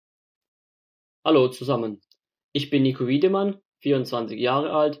Hallo zusammen, ich bin Nico Wiedemann, 24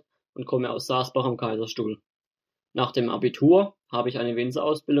 Jahre alt und komme aus Saasbach am Kaiserstuhl. Nach dem Abitur habe ich eine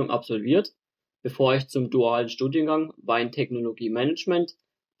Winzerausbildung absolviert, bevor ich zum dualen Studiengang Weintechnologie Management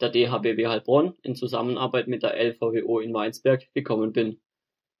der DHBW Heilbronn in Zusammenarbeit mit der LVWO in Weinsberg gekommen bin.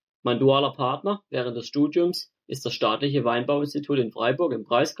 Mein dualer Partner während des Studiums ist das Staatliche Weinbauinstitut in Freiburg im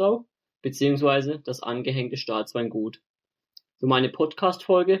Breisgau bzw. das angehängte Staatsweingut. Für meine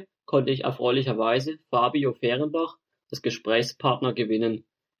Podcast-Folge konnte ich erfreulicherweise Fabio Fehrenbach als Gesprächspartner gewinnen.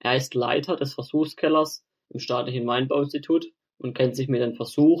 Er ist Leiter des Versuchskellers im Staatlichen Weinbauinstitut und kennt sich mit den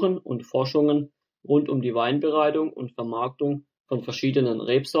Versuchen und Forschungen rund um die Weinbereitung und Vermarktung von verschiedenen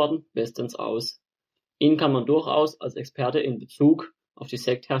Rebsorten bestens aus. Ihn kann man durchaus als Experte in Bezug auf die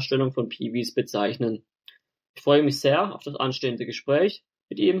Sektherstellung von Piwis bezeichnen. Ich freue mich sehr auf das anstehende Gespräch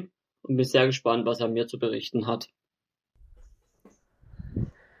mit ihm und bin sehr gespannt, was er mir zu berichten hat.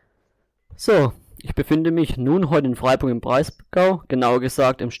 So, ich befinde mich nun heute in Freiburg im Breisgau, genauer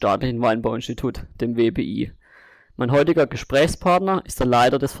gesagt im Staatlichen Weinbauinstitut, dem WBI. Mein heutiger Gesprächspartner ist der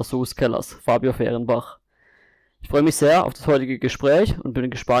Leiter des Versuchskellers, Fabio Fehrenbach. Ich freue mich sehr auf das heutige Gespräch und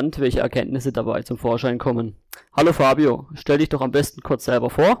bin gespannt, welche Erkenntnisse dabei zum Vorschein kommen. Hallo Fabio, stell dich doch am besten kurz selber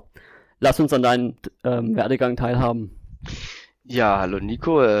vor. Lass uns an deinem Werdegang teilhaben. Ja, hallo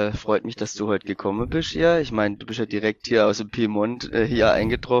Nico, freut mich, dass du heute gekommen bist hier. Ich meine, du bist ja direkt hier aus dem Piemont hier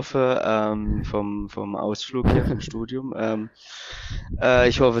eingetroffen, vom Ausflug hier vom Studium.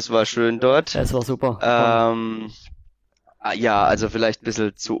 Ich hoffe, es war schön dort. Es war super. Ja, also vielleicht ein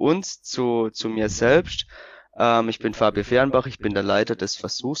bisschen zu uns, zu mir selbst. Ich bin Fabio Fehrenbach, ich bin der Leiter des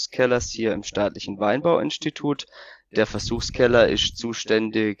Versuchskellers hier im Staatlichen Weinbauinstitut. Der Versuchskeller ist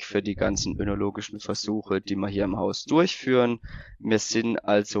zuständig für die ganzen önologischen Versuche, die wir hier im Haus durchführen. Wir sind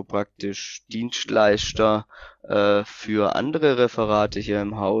also praktisch Dienstleister für andere Referate hier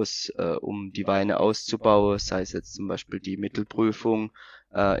im Haus, um die Weine auszubauen, sei es jetzt zum Beispiel die Mittelprüfung,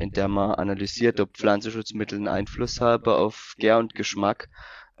 in der man analysiert, ob Pflanzenschutzmittel einen Einfluss haben auf Gär und Geschmack.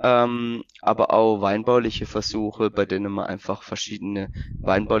 Aber auch weinbauliche Versuche, bei denen man einfach verschiedene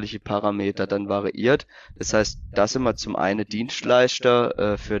weinbauliche Parameter dann variiert. Das heißt, da sind wir zum einen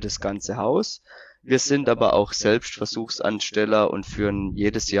Dienstleister für das ganze Haus. Wir sind aber auch selbst Versuchsansteller und führen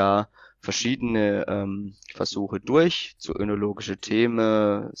jedes Jahr verschiedene Versuche durch zu önologische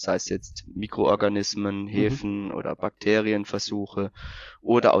Themen, sei es jetzt Mikroorganismen, Hefen oder Bakterienversuche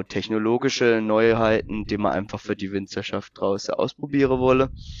oder auch technologische Neuheiten, die man einfach für die Winzerschaft draußen ausprobieren wolle.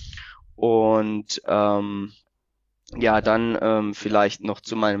 Und ja, dann vielleicht noch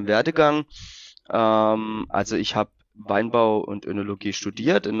zu meinem Werdegang. Also ich habe Weinbau und Önologie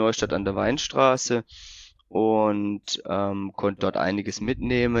studiert in Neustadt an der Weinstraße und konnte dort einiges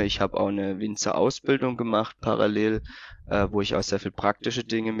mitnehmen. Ich habe auch eine Winzerausbildung gemacht parallel, wo ich auch sehr viel praktische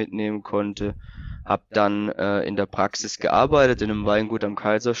Dinge mitnehmen konnte. Habe dann in der Praxis gearbeitet, in einem Weingut am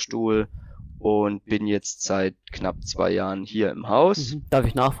Kaiserstuhl und bin jetzt seit knapp 2 Jahren hier im Haus. Darf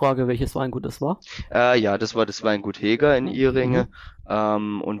ich nachfragen, welches Weingut das war? Ja, das war das Weingut Heger in Ihringe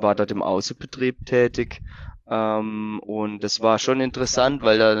und war dort im Außenbetrieb tätig. Und das war schon interessant,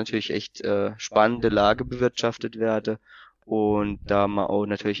 weil da natürlich echt spannende Lage bewirtschaftet werde und da man auch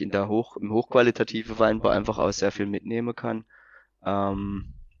natürlich im hochqualitativen Weinbau einfach auch sehr viel mitnehmen kann,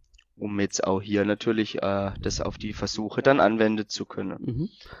 um jetzt auch hier natürlich das auf die Versuche dann anwenden zu können.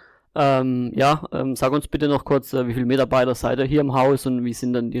 Sag uns bitte noch kurz, wie viele Mitarbeiter seid ihr hier im Haus und wie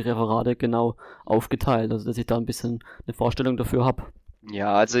sind dann die Referate genau aufgeteilt, also dass ich da ein bisschen eine Vorstellung dafür habe.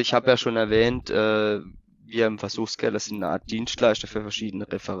 Ja, also ich habe ja schon erwähnt, wir im Versuchskeller sind eine Art Dienstleister für verschiedene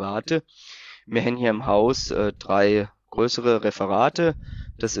Referate. Wir haben hier im Haus 3 größere Referate.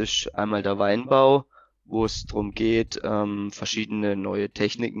 Das ist einmal der Weinbau, wo es darum geht, verschiedene neue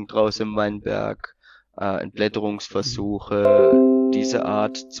Techniken draußen im Weinberg, Entblätterungsversuche, diese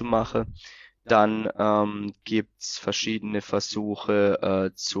Art zu machen. Dann gibt's verschiedene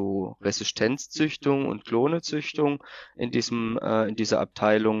Versuche zu Resistenzzüchtung und Klonezüchtung in dieser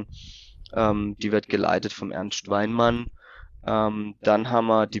Abteilung. Die wird geleitet vom Ernst Weinmann. Dann haben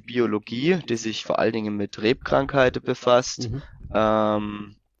wir die Biologie, die sich vor allen Dingen mit Rebkrankheiten befasst.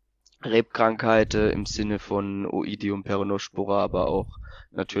 Rebkrankheiten im Sinne von Oidium peronospora, aber auch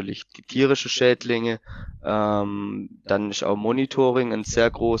natürlich die tierische Schädlinge. Dann ist auch Monitoring ein sehr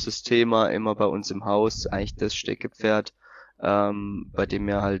großes Thema, immer bei uns im Haus, eigentlich das Steckenpferd, bei dem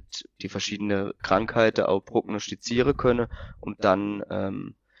wir halt die verschiedenen Krankheiten auch prognostizieren können, um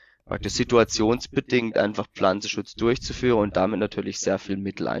dann praktisch situationsbedingt einfach Pflanzenschutz durchzuführen und damit natürlich sehr viel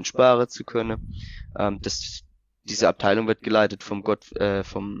Mittel einsparen zu können. Diese Abteilung wird geleitet vom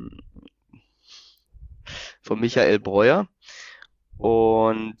Michael Breuer.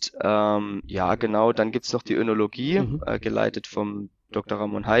 Und ja, genau, dann gibt's noch die Önologie, Mhm. geleitet vom Dr.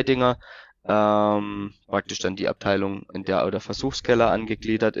 Ramon Heidinger, praktisch dann die Abteilung, in der auch der Versuchskeller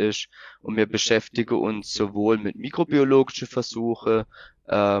angegliedert ist. Und wir beschäftigen uns sowohl mit mikrobiologischen Versuche,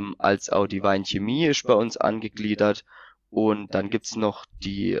 als auch die Weinchemie ist bei uns angegliedert. Und dann gibt's noch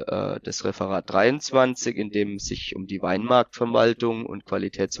das Referat 23, in dem sich um die Weinmarktverwaltung und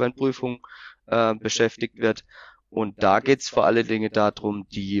Qualitätsweinprüfung beschäftigt wird. Und da geht's vor allen Dingen darum,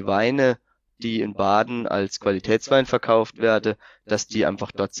 die Weine, die in Baden als Qualitätswein verkauft werden, dass die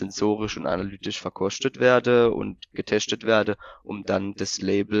einfach dort sensorisch und analytisch verkostet werden und getestet werden, um dann das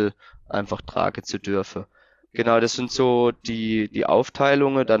Label einfach tragen zu dürfen. Genau, das sind so die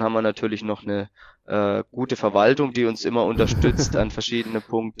Aufteilungen. Dann haben wir natürlich noch eine gute Verwaltung, die uns immer unterstützt an verschiedene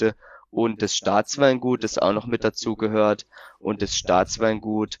Punkte. Und das Staatsweingut, das auch noch mit dazu gehört. Und das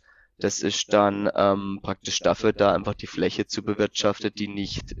Staatsweingut, das ist dann praktisch dafür da, einfach die Fläche zu bewirtschaften, die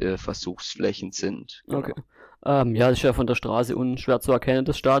nicht Versuchsflächen sind. Genau. Okay. Ja, das ist ja von der Straße unschwer zu erkennen,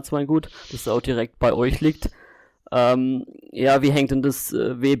 das Staatsweingut, das auch direkt bei euch liegt. Ja, wie hängt denn das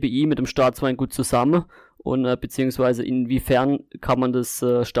WBI mit dem Staatsweingut zusammen? Und beziehungsweise inwiefern kann man das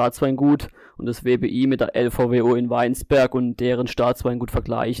Staatsweingut und das WBI mit der LVWO in Weinsberg und deren Staatsweingut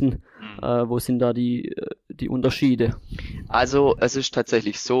vergleichen? Wo sind da die Unterschiede? Also es ist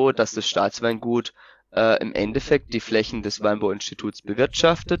tatsächlich so, dass das Staatsweingut im Endeffekt die Flächen des Weinbauinstituts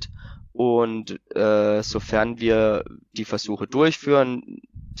bewirtschaftet und sofern wir die Versuche durchführen,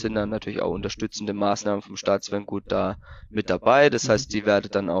 sind dann natürlich auch unterstützende Maßnahmen vom Staatsweingut da mit dabei. Das heißt, die werden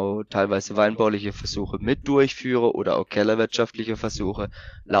dann auch teilweise weinbauliche Versuche mit durchführen oder auch kellerwirtschaftliche Versuche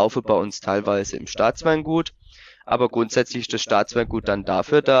laufen bei uns teilweise im Staatsweingut. Aber grundsätzlich ist das Staatsweingut dann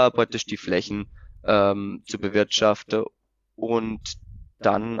dafür da, praktisch die Flächen zu bewirtschaften und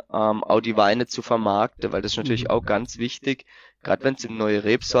dann auch die Weine zu vermarkten, weil das ist natürlich auch ganz wichtig, gerade wenn es um neue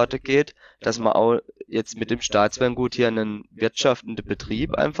Rebsorte geht, dass man auch jetzt mit dem Staatsweingut hier einen wirtschaftenden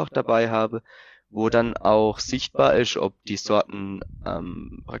Betrieb einfach dabei habe, wo dann auch sichtbar ist, ob die Sorten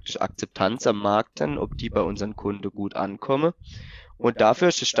praktisch Akzeptanz am Markt haben, ob die bei unseren Kunden gut ankommen. Und dafür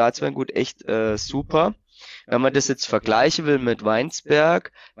ist das Staatsweingut echt super. Wenn man das jetzt vergleichen will mit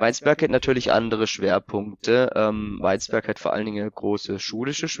Weinsberg, Weinsberg hat natürlich andere Schwerpunkte. Weinsberg hat vor allen Dingen einen großen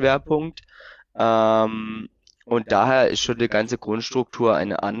schulischen Schwerpunkt. Und daher ist schon die ganze Grundstruktur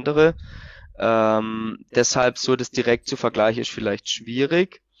eine andere. Deshalb so das direkt zu vergleichen ist vielleicht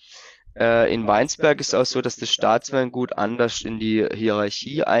schwierig. In Weinsberg ist auch so, dass das Staatsweingut anders in die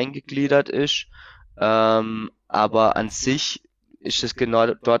Hierarchie eingegliedert ist. Aber an sich ist es genau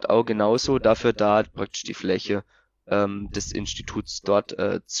dort auch genauso dafür da, praktisch die Fläche des Instituts dort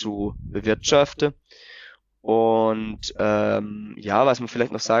zu bewirtschaften. Und ja, was man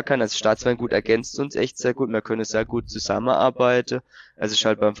vielleicht noch sagen kann, also Staatsweingut ergänzt uns echt sehr gut, wir können sehr gut zusammenarbeiten. Also es ist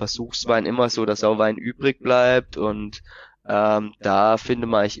halt beim Versuchswein immer so, dass auch Wein übrig bleibt und da findet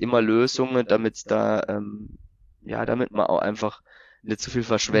man eigentlich immer Lösungen, damit damit man auch einfach nicht zu viel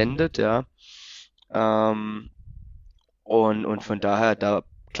verschwendet, ja. Und von daher, da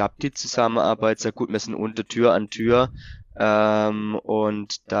klappt die Zusammenarbeit sehr gut. Wir sind unter Tür an Tür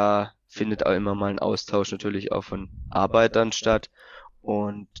und da findet auch immer mal ein Austausch natürlich auch von Arbeitern statt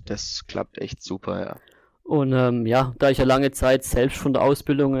und das klappt echt super, ja. Und ja, da ich ja lange Zeit selbst von der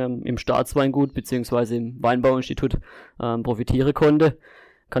Ausbildung im Staatsweingut beziehungsweise im Weinbauinstitut profitieren konnte,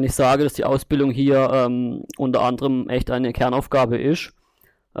 kann ich sagen, dass die Ausbildung hier unter anderem echt eine Kernaufgabe ist.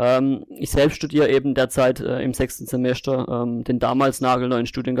 Ich selbst studiere eben derzeit im 6. Semester den damals nagelneuen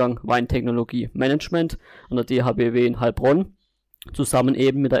Studiengang Weintechnologie Management an der DHBW in Heilbronn, zusammen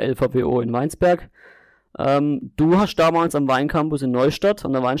eben mit der LVWO in Weinsberg. Du hast damals am Weincampus in Neustadt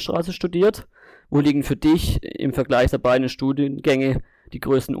an der Weinstraße studiert. Wo liegen für dich im Vergleich der beiden Studiengänge die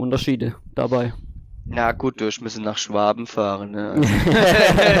größten Unterschiede dabei? Na gut, ich müssen nach Schwaben fahren, ne? Also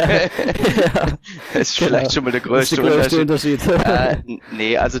das ist vielleicht schon mal der größte Unterschied.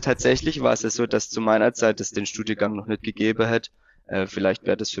 Nee, also tatsächlich war es ja so, dass zu meiner Zeit es den Studiengang noch nicht gegeben hat. Vielleicht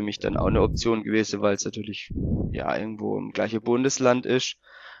wäre das für mich dann auch eine Option gewesen, weil es natürlich ja irgendwo im gleichen Bundesland ist.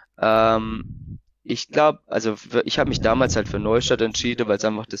 Ich glaube, also ich habe mich damals halt für Neustadt entschieden, weil es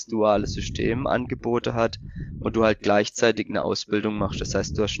einfach das duale System angeboten hat und du halt gleichzeitig eine Ausbildung machst. Das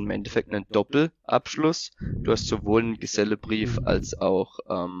heißt, du hast im Endeffekt einen Doppelabschluss. Du hast sowohl einen Gesellebrief als auch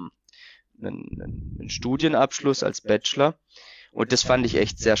einen Studienabschluss als Bachelor. Und das fand ich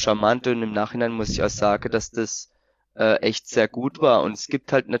echt sehr charmant und im Nachhinein muss ich auch sagen, dass das echt sehr gut war. Und es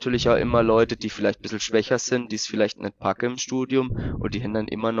gibt halt natürlich auch immer Leute, die vielleicht ein bisschen schwächer sind, die es vielleicht nicht packen im Studium und die haben dann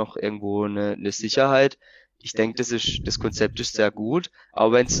immer noch irgendwo eine Sicherheit. ich denke, das Konzept ist sehr gut,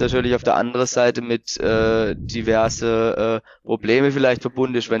 auch wenn es natürlich auf der anderen Seite mit diverse Probleme vielleicht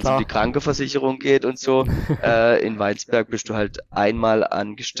verbunden ist, wenn es um die Klar. Krankenversicherung geht und so. In Weinsberg bist du halt einmal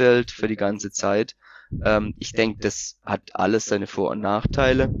angestellt für die ganze Zeit. Ich denke, das hat alles seine Vor- und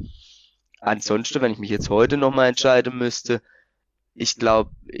Nachteile. Ansonsten, wenn ich mich jetzt heute nochmal entscheiden müsste, ich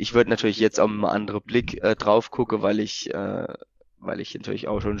glaube, ich würde natürlich jetzt auch mit einem anderen Blick drauf gucken, weil ich natürlich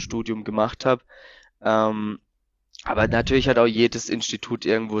auch schon ein Studium gemacht habe. Ähm, aber natürlich hat auch jedes Institut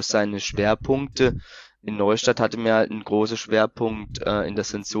irgendwo seine Schwerpunkte. In Neustadt hatte mir halt einen großen Schwerpunkt in der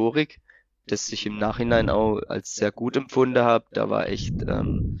Sensorik, das ich im Nachhinein auch als sehr gut empfunden habe. Da war echt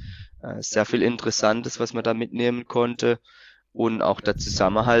sehr viel Interessantes, was man da mitnehmen konnte. Und auch der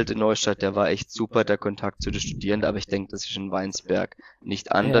Zusammenhalt in Neustadt, der war echt super, der Kontakt zu den Studierenden. Aber ich denke, das ist in Weinsberg nicht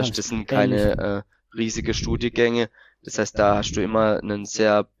Ja, anders. Das ist sind ähnlich. keine riesige Studiengänge. Das heißt, da hast du immer einen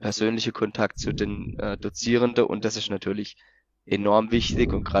sehr persönlichen Kontakt zu den Dozierenden und das ist natürlich enorm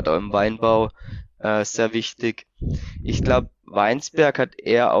wichtig und gerade auch im Weinbau sehr wichtig. Ich glaube, Weinsberg hat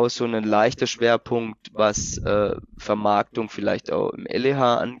eher auch so einen leichten Schwerpunkt, was Vermarktung vielleicht auch im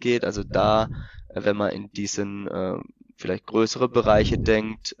LEH angeht. Also da, wenn man in diesen vielleicht größere Bereiche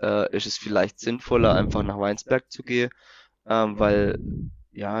denkt, ist es vielleicht sinnvoller, einfach nach Weinsberg zu gehen, weil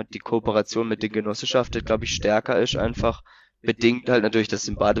ja die Kooperation mit den Genossenschaften, glaube ich, stärker ist einfach. Bedingt halt natürlich, dass es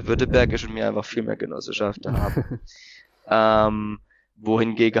in Baden-Württemberg ist und wir einfach viel mehr Genossenschaften haben. Ähm,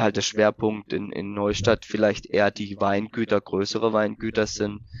 wohingegen halt der Schwerpunkt in Neustadt vielleicht eher die Weingüter, größere Weingüter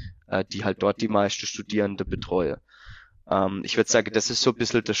sind, die halt dort die meisten Studierende betreuen. Ich würde sagen, das ist so ein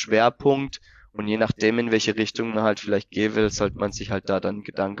bisschen der Schwerpunkt und je nachdem, in welche Richtung man halt vielleicht gehen will, sollte man sich halt da dann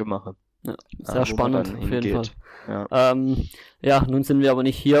Gedanken machen, Ja, sehr wo man spannend, dann auf jeden Fall. hingeht. Ja. Ja, nun sind wir aber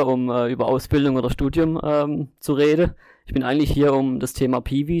nicht hier, um über Ausbildung oder Studium zu reden. Ich bin eigentlich hier, um das Thema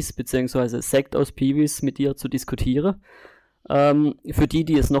Piwis bzw. Sekt aus Piwis mit dir zu diskutieren. Für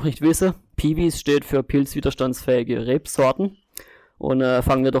die es noch nicht wissen, Piwis steht für pilzwiderstandsfähige Rebsorten. Und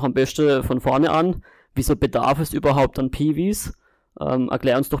fangen wir doch am besten von vorne an. Wieso bedarf es überhaupt an Piwis?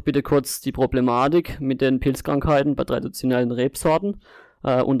 Erklär uns doch bitte kurz die Problematik mit den Pilzkrankheiten bei traditionellen Rebsorten,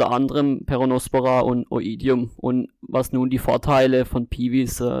 unter anderem Peronospora und Oidium und was nun die Vorteile von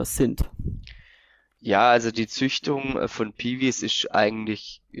Piwis sind. Ja, also die Züchtung von Piwis ist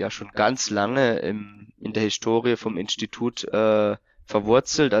eigentlich ja schon ganz lange in der Historie vom Institut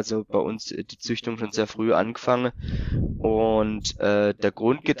verwurzelt. Also bei uns die Züchtung schon sehr früh angefangen. Und der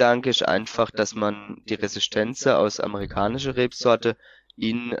Grundgedanke ist einfach, dass man die Resistenzen aus amerikanischer Rebsorte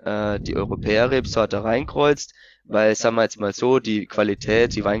in die Europäer-Rebsorte reinkreuzt. Weil, sagen wir jetzt mal so, die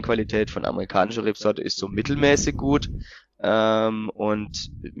Weinqualität von amerikanischer Rebsorte ist so mittelmäßig gut.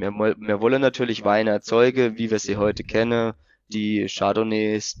 Und wir wollen natürlich Weine erzeugen, wie wir sie heute kennen, die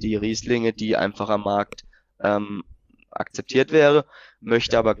Chardonnays, die Rieslinge, die einfach am Markt akzeptiert wäre,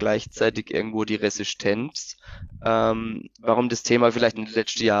 möchte aber gleichzeitig irgendwo die Resistenz, warum das Thema vielleicht in den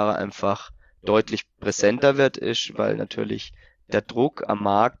letzten Jahren einfach deutlich präsenter wird, ist, weil natürlich der Druck am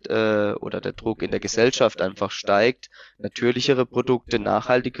Markt oder der Druck in der Gesellschaft einfach steigt, natürlichere Produkte,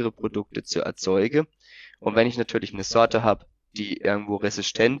 nachhaltigere Produkte zu erzeugen. Und wenn ich natürlich eine Sorte habe, die irgendwo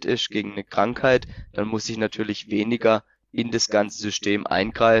resistent ist gegen eine Krankheit, dann muss ich natürlich weniger in das ganze System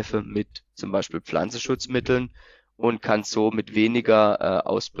eingreifen mit zum Beispiel Pflanzenschutzmitteln und kann so mit weniger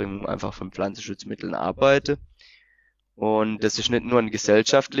Ausbringung einfach von Pflanzenschutzmitteln arbeiten. Und das ist nicht nur eine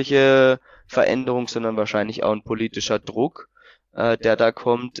gesellschaftliche Veränderung, sondern wahrscheinlich auch ein politischer Druck, der da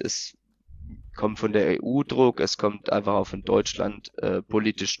kommt. Es kommt von der EU Druck, es kommt einfach auch von Deutschland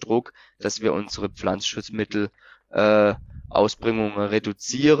politisch Druck, dass wir unsere Pflanzenschutzmittel Ausbringungen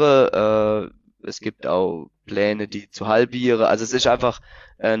reduzieren. Es gibt auch Pläne, die zu halbieren. Also es ist einfach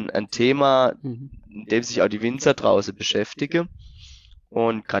ein Thema, in dem sich auch die Winzer draußen beschäftigen.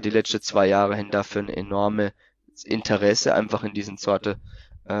 Und gerade die letzten 2 Jahre haben dafür ein enormes Interesse einfach in diesen Sorte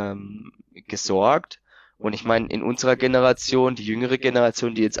gesorgt. Und ich meine, in unserer Generation, die jüngere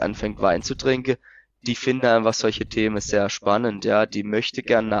Generation, die jetzt anfängt Wein zu trinken, die finden einfach solche Themen sehr spannend, ja, die möchte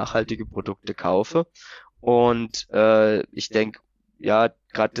gern nachhaltige Produkte kaufen. Und ich denke, ja,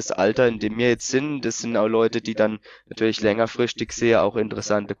 gerade das Alter, in dem wir jetzt sind, das sind auch Leute, die dann natürlich längerfristig sehr auch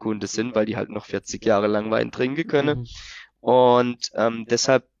interessante Kunden sind, weil die halt noch 40 Jahre lang Wein trinken können. Und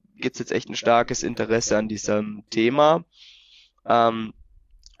deshalb gibt's jetzt echt ein starkes Interesse an diesem Thema.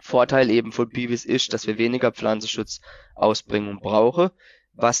 Vorteil eben von Piwis ist, dass wir weniger Pflanzenschutzausbringung brauchen.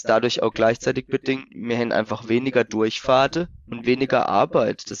 was dadurch auch gleichzeitig bedingt, wir haben einfach weniger Durchfahrten und weniger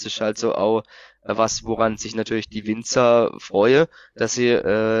Arbeit. Das ist halt so auch was, woran sich natürlich die Winzer freuen, dass sie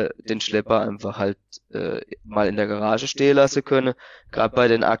den Schlepper einfach halt mal in der Garage stehen lassen können. Gerade bei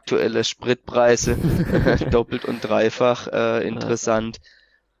den aktuellen Spritpreisen doppelt und dreifach interessant.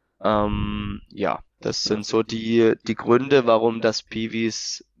 Ja, das sind so die Gründe, warum das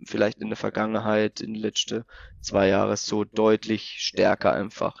Piwis vielleicht in der Vergangenheit, in den letzten 2 Jahren so deutlich stärker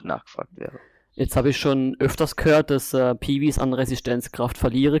einfach nachgefragt wäre. Jetzt habe ich schon öfters gehört, dass Piwis an Resistenzkraft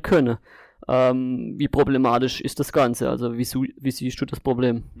verlieren können. Wie problematisch ist das Ganze? Also wie siehst du das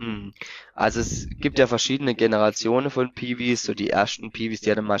Problem? Also es gibt ja verschiedene Generationen von Piwis. So die ersten Piwis, die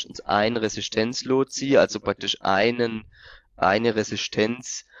hatten meistens ein Resistenzlotsi, also praktisch eine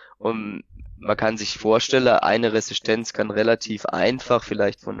Resistenz. Und man kann sich vorstellen, eine Resistenz kann relativ einfach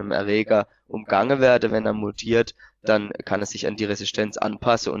vielleicht von einem Erreger umgangen werden. Wenn er mutiert, dann kann er sich an die Resistenz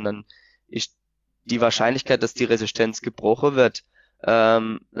anpassen und dann ist die Wahrscheinlichkeit, dass die Resistenz gebrochen wird,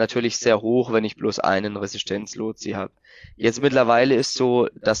 natürlich sehr hoch, wenn ich bloß einen Resistenzlotsi habe. Jetzt mittlerweile ist so,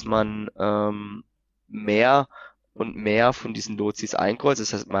 dass man mehr und mehr von diesen Lotsis einkreuzt.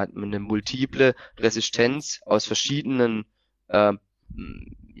 Das heißt, man hat eine multiple Resistenz aus verschiedenen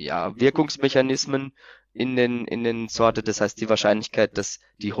Wirkungsmechanismen in den Sorte. Das heißt, die Wahrscheinlichkeit, dass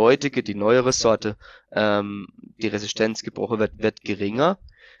die neuere Sorte, die Resistenz gebrochen wird geringer.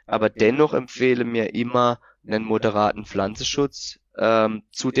 Aber dennoch empfehle mir immer einen moderaten Pflanzenschutz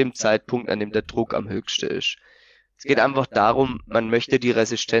zu dem Zeitpunkt, an dem der Druck am höchsten ist. Es geht einfach darum, man möchte die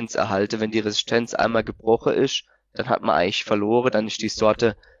Resistenz erhalten. Wenn die Resistenz einmal gebrochen ist, dann hat man eigentlich verloren, dann ist die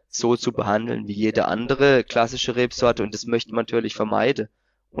Sorte so zu behandeln wie jede andere klassische Rebsorte und das möchte man natürlich vermeiden.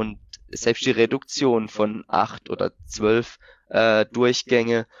 Und selbst die Reduktion von 8 oder 12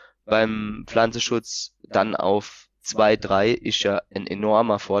 Durchgänge beim Pflanzenschutz dann auf 2, 3 ist ja ein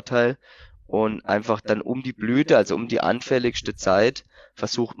enormer Vorteil. Und einfach dann um die Blüte, also um die anfälligste Zeit,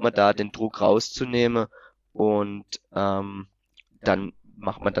 versucht man da den Druck rauszunehmen und dann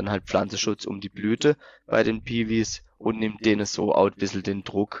macht man dann halt Pflanzenschutz um die Blüte bei den Piwis und nimmt denen so auch ein bisschen den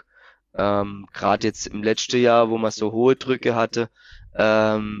Druck. Gerade jetzt im letzten Jahr, wo man so hohe Drücke hatte,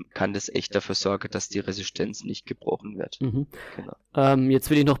 kann das echt dafür sorgen, dass die Resistenz nicht gebrochen wird. Genau. Jetzt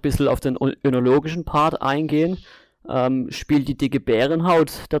will ich noch ein bisschen auf den önologischen Part eingehen. Spielt die dicke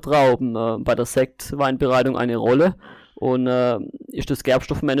Bärenhaut der Trauben bei der Sektweinbereitung eine Rolle? Und ist das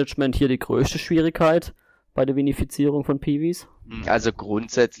Gerbstoffmanagement hier die größte Schwierigkeit bei der Vinifizierung von Piwis? Also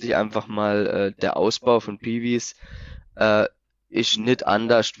grundsätzlich einfach mal der Ausbau von Piwis ist nicht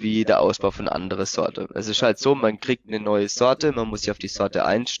anders wie der Ausbau von anderen Sorten. Es ist halt so, man kriegt eine neue Sorte, man muss sich auf die Sorte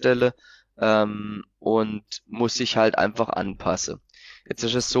einstellen und muss sich halt einfach anpassen. Jetzt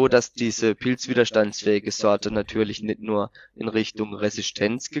ist es so, dass diese pilzwiderstandsfähige Sorte natürlich nicht nur in Richtung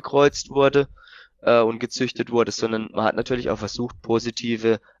Resistenz gekreuzt wurde und gezüchtet wurde, sondern man hat natürlich auch versucht,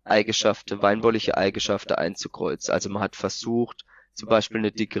 positive Eigenschaften, weinbauliche Eigenschaften einzukreuzen. Also man hat versucht, zum Beispiel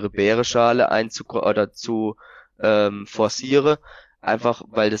eine dickere Beerenschale zu forcieren, einfach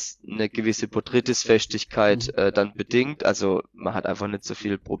weil das eine gewisse Botrytisfestigkeit dann bedingt. Also man hat einfach nicht so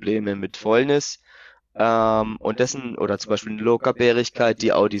viele Probleme mit Fäulnis. Oder zum Beispiel eine Lockerbeerigkeit,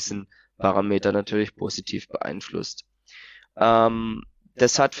 die auch diesen Parameter natürlich positiv beeinflusst.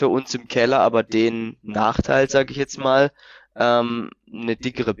 Das hat für uns im Keller aber den Nachteil, sage ich jetzt mal, eine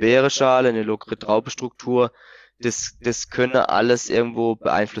dickere Beerenschale, eine lockere Traubenstruktur, das könne alles irgendwo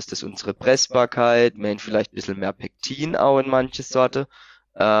beeinflusst, das unsere Pressbarkeit, wir haben vielleicht ein bisschen mehr Pektin auch in manche Sorte,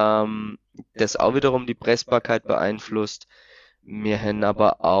 das auch wiederum die Pressbarkeit beeinflusst. Wir haben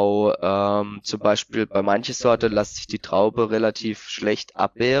aber auch zum Beispiel bei manchen Sorten lässt sich die Traube relativ schlecht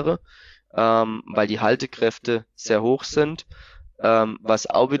abwehren, weil die Haltekräfte sehr hoch sind, was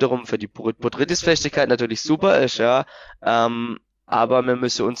auch wiederum für die Botrytisfestigkeit natürlich super ist, ja. Aber wir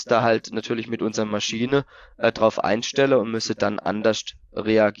müssen uns da halt natürlich mit unserer Maschine drauf einstellen und müssen dann anders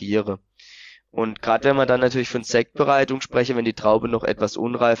reagieren. Und gerade wenn wir dann natürlich von Sektbereitung sprechen, wenn die Trauben noch etwas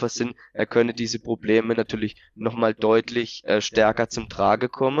unreifer sind, können diese Probleme natürlich nochmal deutlich stärker zum Trage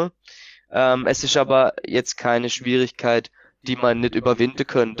kommen. Es ist aber jetzt keine Schwierigkeit, die man nicht überwinden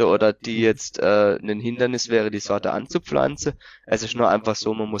könnte oder die jetzt ein Hindernis wäre, die Sorte anzupflanzen. Es ist nur einfach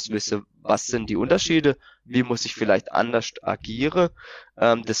so, man muss wissen, was sind die Unterschiede, wie muss ich vielleicht anders agieren.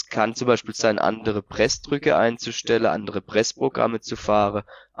 Das kann zum Beispiel sein, andere Pressdrücke einzustellen, andere Pressprogramme zu fahren,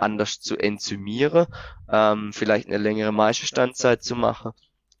 anders zu enzymieren, vielleicht eine längere Maischestandzeit zu machen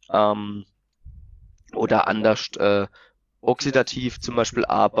oder anders oxidativ zum Beispiel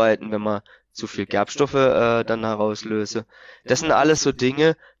arbeiten, wenn man zu viel Gerbstoffe dann herauslöse. Das sind alles so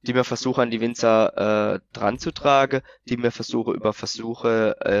Dinge, die wir versuchen an die Winzer dran zu tragen, die wir versuchen über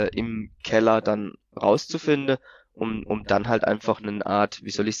Versuche im Keller dann rauszufinden, um dann halt einfach eine Art,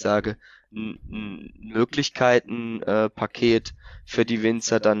 wie soll ich sagen, ein Möglichkeiten-Paket für die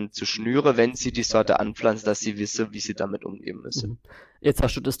Winzer dann zu schnüren, wenn sie die Sorte anpflanzen, dass sie wissen, wie sie damit umgehen müssen. Jetzt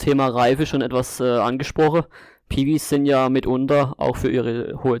hast du das Thema Reife schon etwas angesprochen. Piwis sind ja mitunter auch für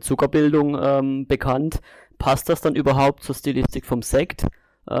ihre hohe Zuckerbildung bekannt. Passt das dann überhaupt zur Stilistik vom Sekt?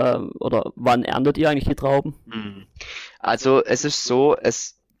 Oder wann erntet ihr eigentlich die Trauben? Also es ist so,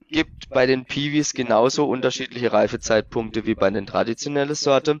 es gibt bei den Piwis genauso unterschiedliche Reifezeitpunkte wie bei den traditionellen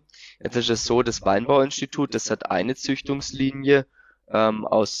Sorten. Jetzt ist es so, das Weinbauinstitut, das hat eine Züchtungslinie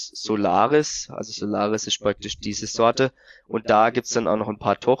aus Solaris. Also Solaris ist praktisch diese Sorte. Und da gibt's dann auch noch ein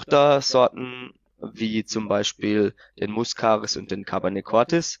paar Tochtersorten, wie zum Beispiel den Muscaris und den Cabernet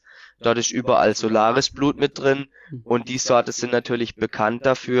Cortis. Dort ist überall Solaris-Blut mit drin. Und die Sorte sind natürlich bekannt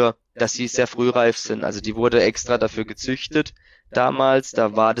dafür, dass sie sehr frühreif sind. Also die wurde extra dafür gezüchtet damals.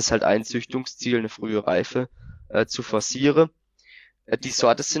 Da war das halt ein Züchtungsziel, eine frühe Reife zu forcieren. Die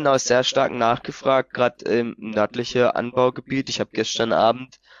Sorte sind auch sehr stark nachgefragt, gerade im nördlichen Anbaugebiet. Ich habe gestern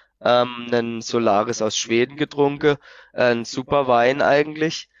Abend einen Solaris aus Schweden getrunken. Ein super Wein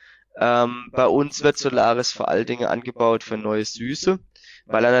eigentlich. Bei uns wird Solaris vor allen Dingen angebaut für neue Süße,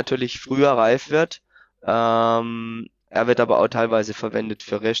 weil er natürlich früher reif wird. Er wird aber auch teilweise verwendet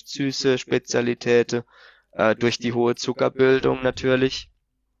für recht süße Spezialitäten, durch die hohe Zuckerbildung natürlich.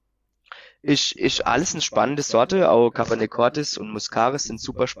 Ist alles eine spannende Sorte, auch Cabernet Cortis und Muscaris sind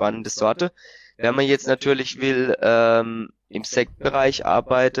super spannende Sorte. Wenn man jetzt natürlich will, im Sektbereich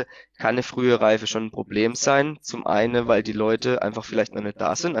arbeite, kann eine frühe Reife schon ein Problem sein. Zum einen, weil die Leute einfach vielleicht noch nicht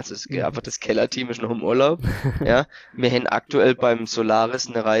da sind, also einfach das Kellerteam ist noch im Urlaub. Ja, wir haben aktuell beim Solaris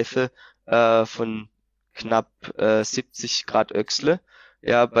eine Reife von knapp 70 Grad Öchsle.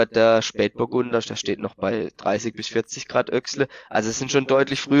 Ja, bei der Spätburgunder, da steht noch bei 30 bis 40 Grad Öchsle. Also es sind schon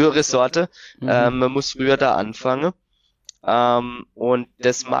deutlich frühere Sorte. Man muss früher da anfangen. Und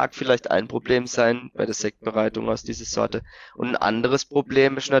das mag vielleicht ein Problem sein bei der Sektbereitung aus dieser Sorte. Und ein anderes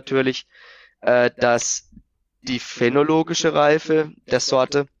Problem ist natürlich, dass die phänologische Reife der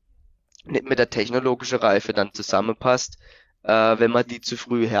Sorte nicht mit der technologischen Reife dann zusammenpasst, wenn man die zu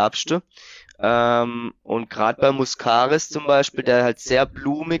früh herbste. Und gerade bei Muscaris zum Beispiel, der halt sehr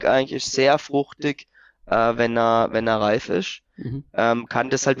blumig eigentlich ist, sehr fruchtig, wenn er reif ist, kann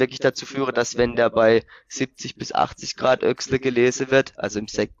das halt wirklich dazu führen, dass wenn der bei 70 bis 80 Grad Öchsle gelesen wird, also im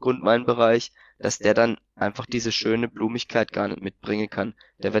Sektgrundweinbereich, dass der dann einfach diese schöne Blumigkeit gar nicht mitbringen kann.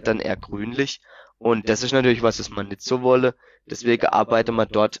 Der wird dann eher grünlich. Und das ist natürlich was man nicht so wolle. Deswegen arbeitet man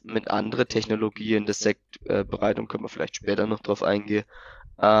dort mit anderen Technologien. Der Sektbereitung können wir vielleicht später noch drauf eingehen.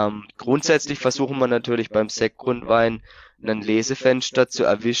 Grundsätzlich versuchen wir natürlich beim Sektgrundwein ein Lesefenster zu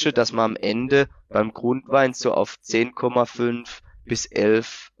erwischen, dass man am Ende beim Grundwein so auf 10,5 bis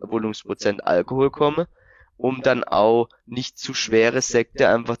 11 Volumensprozent Alkohol komme, um dann auch nicht zu schwere Sekte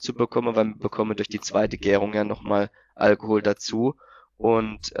einfach zu bekommen, weil wir bekommen durch die zweite Gärung ja nochmal Alkohol dazu.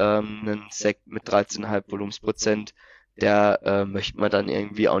 Und einen Sekt mit 13,5 Volumensprozent, der möchte man dann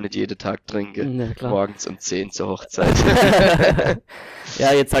irgendwie auch nicht jeden Tag trinken. Ja, morgens um 10 zur Hochzeit.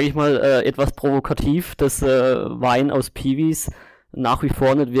 Ja, jetzt sage ich mal etwas provokativ, dass Wein aus Piwis nach wie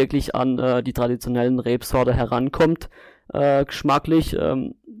vor nicht wirklich an die traditionellen Rebsorte herankommt, geschmacklich,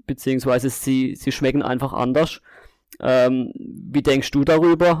 beziehungsweise sie schmecken einfach anders. Wie denkst du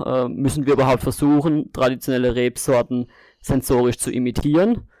darüber? Müssen wir überhaupt versuchen, traditionelle Rebsorten sensorisch zu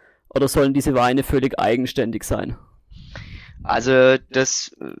imitieren? Oder sollen diese Weine völlig eigenständig sein? Also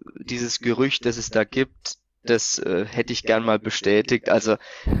dieses Gerücht, das es da gibt, das hätte ich gern mal bestätigt. Also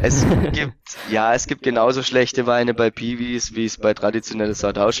es gibt genauso schlechte Weine bei Piwis, wie es bei traditionellen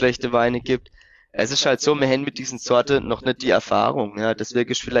Sorten auch schlechte Weine gibt. Es ist halt so, wir haben mit diesen Sorten noch nicht die Erfahrung. Ja, deswegen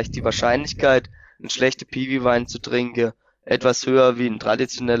ist vielleicht die Wahrscheinlichkeit, einen schlechten Piwi-Wein zu trinken, etwas höher wie einen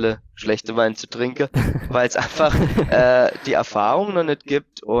traditionellen schlechten Wein zu trinken, weil es einfach die Erfahrung noch nicht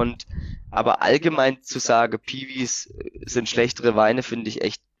gibt. Und aber allgemein zu sagen, Piwis sind schlechtere Weine, finde ich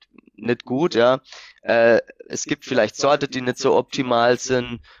echt nicht gut, ja. Es gibt vielleicht Sorten, die nicht so optimal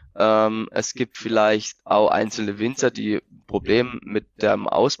sind. Es gibt vielleicht auch einzelne Winzer, die Probleme mit dem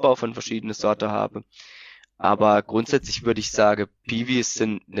Ausbau von verschiedenen Sorten haben. Aber grundsätzlich würde ich sagen, Piwis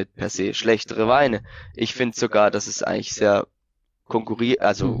sind nicht per se schlechtere Weine. Ich finde sogar, dass es eigentlich sehr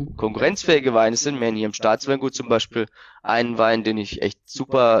konkurrenzfähige Weine sind. Wir haben hier im Staatsweingut zum Beispiel einen Wein, den ich echt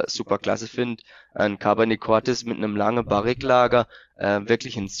super, super klasse finde. Ein Cabernet Cortis mit einem langen Barrique-Lager.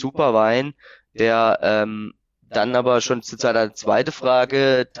 Wirklich ein super Wein, der dann aber schon zu deiner zweiten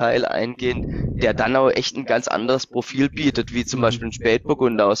Frage Teil eingehen, der dann auch echt ein ganz anderes Profil bietet, wie zum Beispiel ein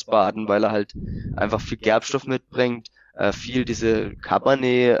Spätburgunder aus Baden, weil er halt einfach viel Gerbstoff mitbringt, viel diese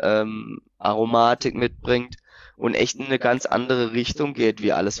Cabernet Aromatik mitbringt und echt in eine ganz andere Richtung geht,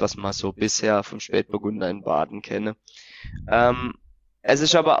 wie alles, was man so bisher vom Spätburgunder in Baden kenne. Es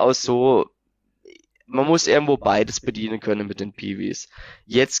ist aber auch so, man muss irgendwo beides bedienen können mit den Piwis.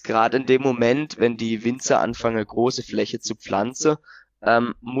 Jetzt gerade in dem Moment, wenn die Winzer anfangen, große Fläche zu pflanzen,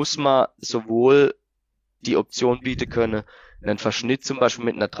 muss man sowohl die Option bieten können, einen Verschnitt zum Beispiel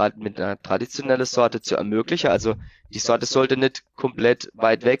mit einer traditionellen Sorte zu ermöglichen. Also die Sorte sollte nicht komplett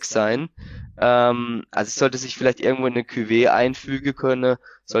weit weg sein. Also es sollte sich vielleicht irgendwo in eine Cuvée einfügen können,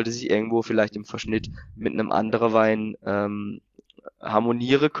 sollte sich irgendwo vielleicht im Verschnitt mit einem anderen Wein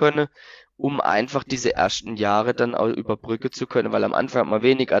harmonieren können, um einfach diese ersten Jahre dann auch überbrücken zu können, weil am Anfang hat man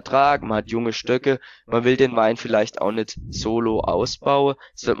wenig Ertrag, man hat junge Stöcke, man will den Wein vielleicht auch nicht solo ausbauen,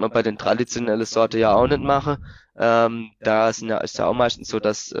 das wird man bei den traditionellen Sorten ja auch nicht machen. Ist ja auch meistens so,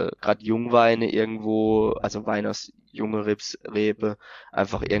 dass gerade Jungweine irgendwo, also Wein aus junge Rebe,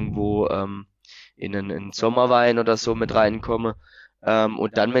 einfach irgendwo in einen Sommerwein oder so mit reinkommen.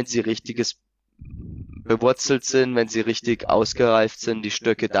 Und dann, wenn sie richtiges bewurzelt sind, wenn sie richtig ausgereift sind, die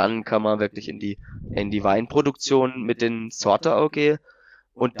Stöcke, dann kann man wirklich in die Weinproduktion mit den Sorten auch gehen.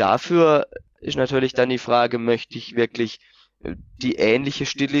 Und dafür ist natürlich dann die Frage, möchte ich wirklich die ähnliche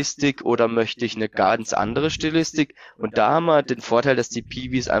Stilistik oder möchte ich eine ganz andere Stilistik? Und da haben wir den Vorteil, dass die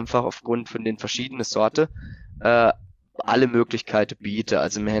Piwis einfach aufgrund von den verschiedenen Sorten alle Möglichkeiten bieten.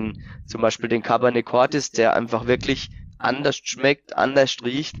 Also wir haben zum Beispiel den Cabernet Cortis, der einfach wirklich anders schmeckt, anders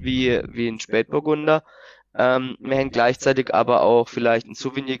riecht wie ein Spätburgunder. Wir haben gleichzeitig aber auch vielleicht einen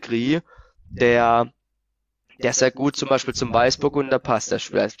Sauvignon Gris, der sehr gut zum Beispiel zum Weißburgunder passt. Der ist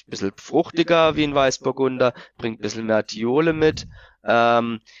vielleicht ein bisschen fruchtiger wie ein Weißburgunder, bringt ein bisschen mehr Thiole mit,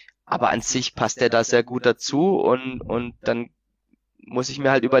 aber an sich passt der da sehr gut dazu und dann muss ich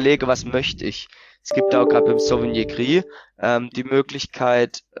mir halt überlegen, was möchte ich. Es gibt auch gerade beim Sauvignon Gris die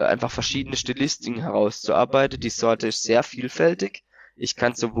Möglichkeit, einfach verschiedene Stilistiken herauszuarbeiten. Die Sorte ist sehr vielfältig. Ich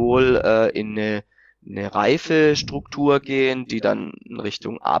kann sowohl in eine reife Struktur gehen, die dann in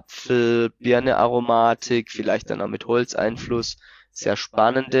Richtung Apfel, Birne-Aromatik, vielleicht dann auch mit Holzeinfluss, sehr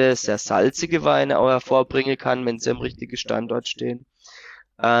spannende, sehr salzige Weine auch hervorbringen kann, wenn sie am richtigen Standort stehen.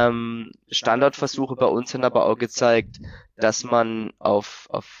 Standortversuche bei uns haben aber auch gezeigt, dass man auf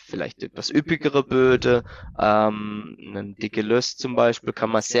vielleicht etwas üppigere Böden, einen dicke Löss zum Beispiel,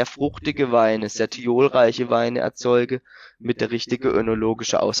 kann man sehr fruchtige Weine, sehr thiolreiche Weine erzeugen, mit der richtigen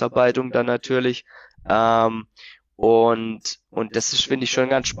önologischen Ausarbeitung dann natürlich. Und das ist, finde ich, schon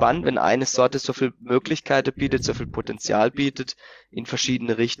ganz spannend, wenn eine Sorte so viel Möglichkeiten bietet, so viel Potenzial bietet, in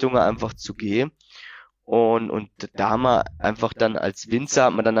verschiedene Richtungen einfach zu gehen. Und da haben wir einfach dann als Winzer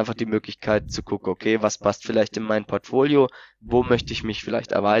hat man dann einfach die Möglichkeit zu gucken, okay, was passt vielleicht in mein Portfolio, wo möchte ich mich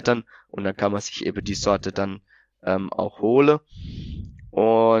vielleicht erweitern, und dann kann man sich eben die Sorte dann auch holen.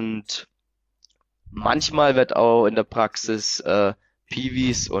 Und manchmal wird auch in der Praxis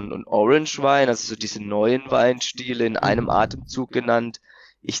Piwis und Orange Wein, also so diese neuen Weinstile in einem Atemzug genannt.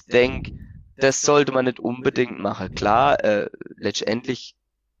 Ich denke, das sollte man nicht unbedingt machen. Klar, letztendlich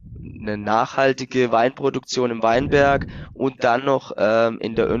eine nachhaltige Weinproduktion im Weinberg und dann noch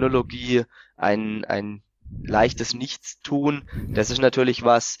in der Önologie ein leichtes Nichtstun. Das ist natürlich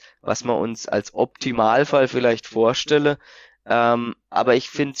was man uns als Optimalfall vielleicht vorstelle. Aber ich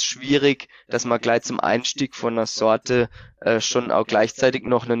finde es schwierig, dass man gleich zum Einstieg von einer Sorte schon auch gleichzeitig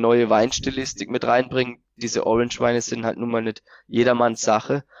noch eine neue Weinstilistik mit reinbringt. Diese Orange-Weine sind halt nun mal nicht jedermanns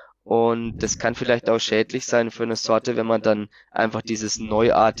Sache. Und das kann vielleicht auch schädlich sein für eine Sorte, wenn man dann einfach diese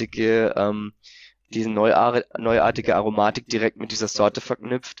neuartige Aromatik direkt mit dieser Sorte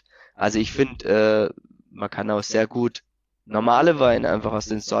verknüpft. Also ich finde, man kann auch sehr gut normale Weine einfach aus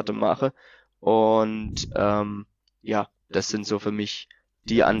den Sorten machen. Und ja, das sind so für mich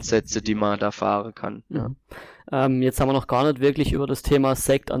die Ansätze, die man da fahren kann. Ja. Jetzt haben wir noch gar nicht wirklich über das Thema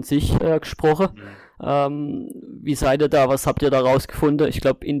Sekt an sich gesprochen. Wie seid ihr da? Was habt ihr da rausgefunden? Ich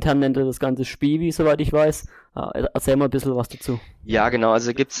glaube, intern nennt ihr das Ganze Spiwi, soweit ich weiß. Erzähl mal ein bisschen was dazu. Ja, genau.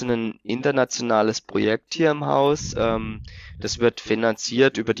 Also gibt es ein internationales Projekt hier im Haus. Das wird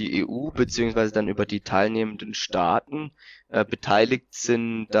finanziert über die EU, beziehungsweise dann über die teilnehmenden Staaten. Beteiligt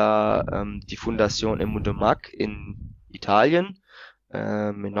sind da die Fondation Emundemac in Italien,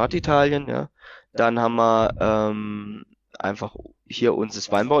 in Norditalien, ja. Dann haben wir einfach hier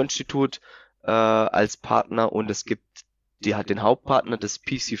unser Weinbauinstitut als Partner, und es gibt den Hauptpartner, das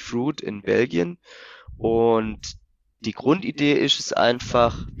PC Fruit in Belgien. Und die Grundidee ist es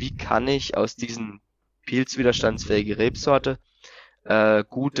einfach, wie kann ich aus diesen pilzwiderstandsfähige Rebsorte,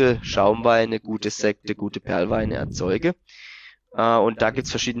 gute Schaumweine, gute Sekte, gute Perlweine erzeuge. Und da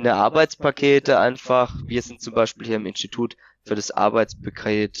gibt's verschiedene Arbeitspakete einfach. Wir sind zum Beispiel hier im Institut für das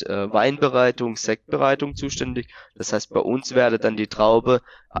Arbeitspaket Weinbereitung, Sektbereitung zuständig. Das heißt, bei uns werde dann die Traube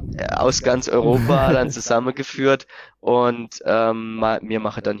aus ganz Europa dann zusammengeführt und wir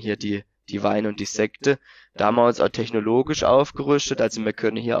machen dann hier die Weine und die Sekte. Da haben wir uns auch technologisch aufgerüstet. Also wir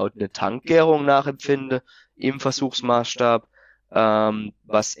können hier auch eine Tankgärung nachempfinden im Versuchsmaßstab.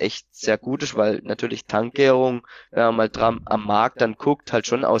 Was echt sehr gut ist, weil natürlich Tankgärung, wenn man mal dran am Markt dann guckt, halt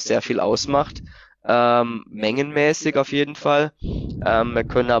schon auch sehr viel ausmacht. Mengenmäßig auf jeden Fall. Wir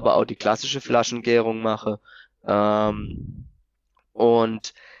können aber auch die klassische Flaschengärung machen.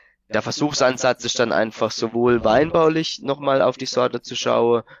 Und der Versuchsansatz ist dann einfach sowohl weinbaulich nochmal auf die Sorte zu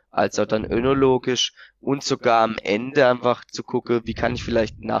schauen, als auch dann önologisch und sogar am Ende einfach zu gucken, wie kann ich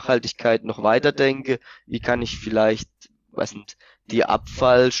vielleicht Nachhaltigkeit noch weiterdenken, wie kann ich vielleicht, weiß nicht, die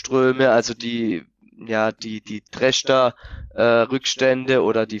Abfallströme, also die Trächter, Rückstände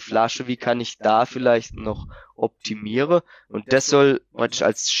oder die Flasche, wie kann ich da vielleicht noch optimieren? Und das soll praktisch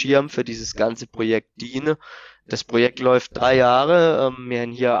als Schirm für dieses ganze Projekt dienen. Das Projekt läuft 3 Jahre. Wir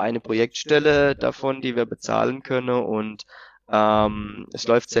haben hier eine Projektstelle davon, die wir bezahlen können und es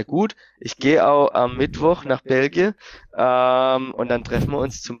läuft sehr gut. Ich gehe auch am Mittwoch nach Belgien und dann treffen wir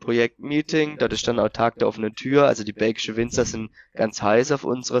uns zum Projektmeeting. Dort ist dann auch Tag der offenen Tür. Also die belgischen Winzer sind ganz heiß auf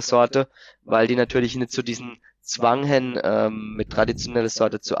unsere Sorte, weil die natürlich nicht so diesen Zwang haben, mit traditioneller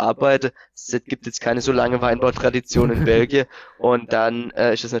Sorte zu arbeiten. Es gibt jetzt keine so lange Weinbautradition in Belgien und dann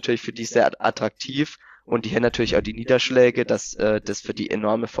ist es natürlich für die sehr attraktiv und die haben natürlich auch die Niederschläge, dass das für die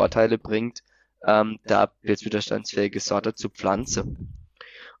enorme Vorteile bringt, da pilzwiderstandsfähige Sorte zu pflanzen.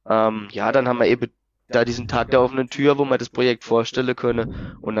 Dann haben wir eben da diesen Tag der offenen Tür, wo wir das Projekt vorstellen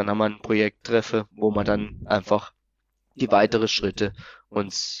können und dann haben wir ein Projekttreffen, wo wir dann einfach die weiteren Schritte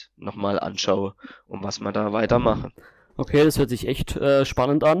uns nochmal anschauen und was wir da weitermachen. Okay, das hört sich echt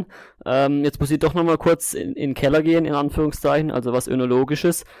spannend an. Jetzt muss ich doch nochmal kurz in den Keller gehen, in Anführungszeichen, also was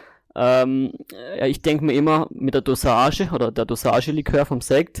Önologisches. Ich denke mir immer mit der Dosage oder der Dosagelikör vom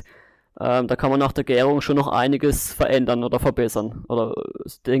Sekt, da kann man nach der Gärung schon noch einiges verändern oder verbessern. Oder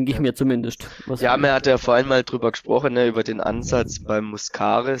das denke ich mir zumindest. Ja, man hat ja vorhin mal drüber gesprochen, ne, über den Ansatz beim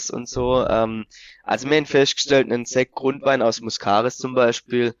Muscaris und so. Also wir haben festgestellt, ein Sektgrundwein aus Muscaris zum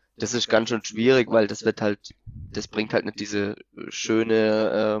Beispiel, das ist ganz schön schwierig, weil das bringt halt nicht diese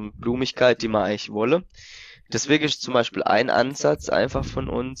schöne Blumigkeit, die man eigentlich wolle. Deswegen ist zum Beispiel ein Ansatz einfach von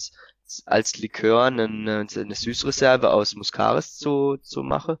uns, als Likör eine Süßreserve aus Muscaris zu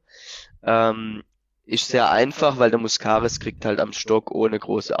machen. Ist sehr einfach, weil der Muscaris kriegt halt am Stock ohne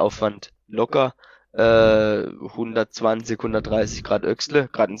großen Aufwand locker 120, 130 Grad Öchsle,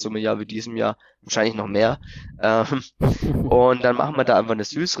 gerade in so einem Jahr wie diesem Jahr wahrscheinlich noch mehr. Und dann machen wir da einfach eine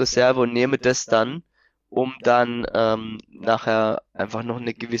Süßreserve und nehmen das dann, um dann nachher einfach noch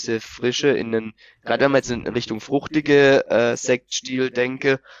eine gewisse Frische gerade wenn man jetzt in Richtung fruchtige Sektstil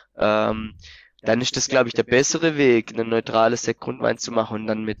denke, dann ist das, glaube ich, der bessere Weg, eine neutrale Sektgrundwein zu machen und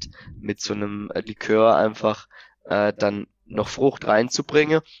dann mit so einem Likör einfach dann noch Frucht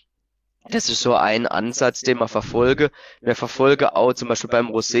reinzubringen. Das ist so ein Ansatz, den man verfolge. Wir verfolgen auch zum Beispiel beim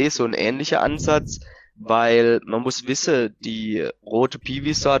Rosé so ein ähnlicher Ansatz, weil man muss wissen, die rote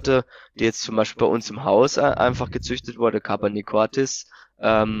Piwi-Sorte, die jetzt zum Beispiel bei uns im Haus einfach gezüchtet wurde, Cabernet Cortis,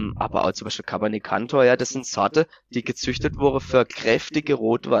 aber auch zum Beispiel Cabernet Cantor, ja, das sind Sorte, die gezüchtet wurden für kräftige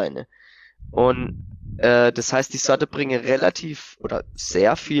Rotweine. Und das heißt, die Sorte bringen relativ oder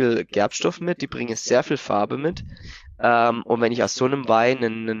sehr viel Gerbstoff mit, die bringen sehr viel Farbe mit. Und wenn ich aus so einem Wein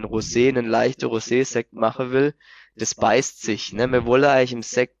einen Rosé, einen leichten Rosé-Sekt machen will, das beißt sich. Ne? Wir wollen eigentlich im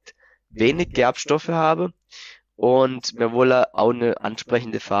Sekt wenig Gerbstoffe haben und wir wollen auch eine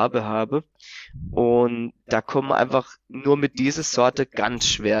ansprechende Farbe haben. Und da kommen wir einfach nur mit dieser Sorte ganz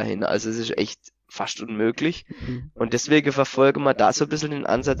schwer hin. Also es ist echt fast unmöglich. Und deswegen verfolgen wir da so ein bisschen den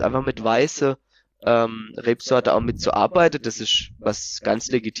Ansatz, einfach mit weiße Rebsorte auch mitzuarbeiten. Das ist was ganz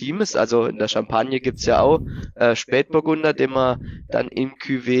Legitimes. Also in der Champagne gibt's ja auch Spätburgunder, den man dann im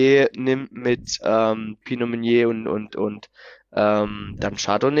Cuvée nimmt mit Pinot Meunier und dann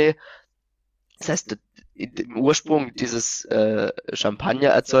Chardonnay. Das heißt, im Ursprung dieses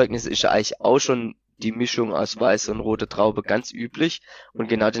Champagnererzeugnis ist ja eigentlich auch schon die Mischung aus weiße und rote Traube ganz üblich. Und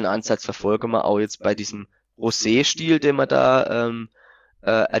genau den Ansatz verfolgen wir auch jetzt bei diesem Rosé-Stil, den wir da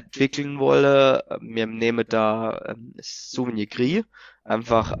entwickeln wolle. Wir nehmen da Sauvignon Gris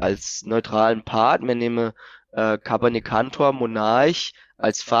einfach als neutralen Part. Wir nehmen Cabernet Cantor Monarch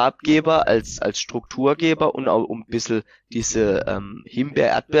als Farbgeber, als Strukturgeber und auch um ein bisschen diese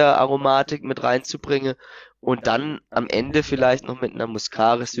Himbeer-Erdbeer-Aromatik mit reinzubringen. Und dann am Ende vielleicht noch mit einer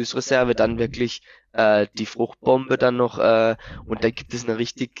Muscaris-Süßreserve dann wirklich die Fruchtbombe dann noch und dann gibt es eine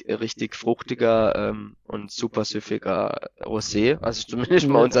richtig fruchtiger und super süffiger Rosé, also zumindest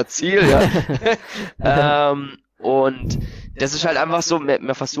mal unser Ziel, ja. Und das ist halt einfach so,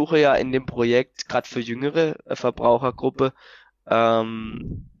 wir versuchen ja in dem Projekt, gerade für jüngere Verbrauchergruppe,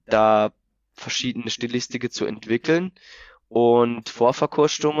 da verschiedene Stilistiken zu entwickeln und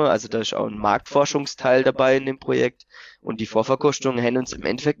Vorverkostungen, also da ist auch ein Marktforschungsteil dabei in dem Projekt und die Vorverkostungen haben uns im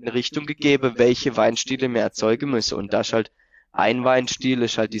Endeffekt eine Richtung gegeben, welche Weinstile wir erzeugen müssen und da ist halt ein Weinstil,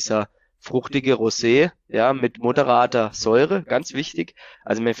 ist halt dieser fruchtige Rosé, ja, mit moderater Säure, ganz wichtig.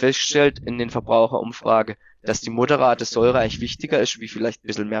 Also man feststellt in den Verbraucherumfragen, dass die moderate Säure eigentlich wichtiger ist, wie vielleicht ein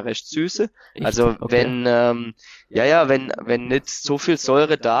bisschen mehr Restsüße. Echt? Also Okay. wenn nicht so viel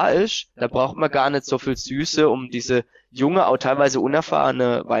Säure da ist, da braucht man gar nicht so viel Süße, um diese junge, auch teilweise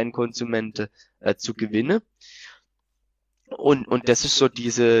unerfahrene Weinkonsumente zu gewinnen. Und das ist so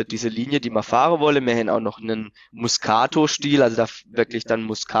diese Linie, die wir fahren wollen. Wir haben auch noch einen Muscato-Stil, also da wirklich dann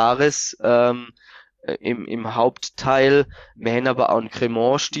Muscaris im Hauptteil. Wir haben aber auch einen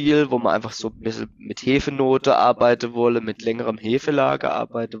Cremant-Stil, wo man einfach so ein bisschen mit Hefenote arbeiten wolle, mit längerem Hefelager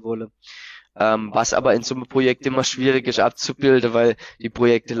arbeiten wolle. Was aber in so einem Projekt immer schwierig ist abzubilden, weil die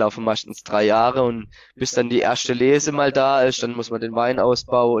Projekte laufen meistens 3 Jahre und bis dann die erste Lese mal da ist, dann muss man den Wein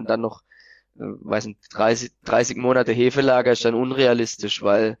ausbauen und dann noch, weiß nicht, 30 Monate Hefelager ist dann unrealistisch,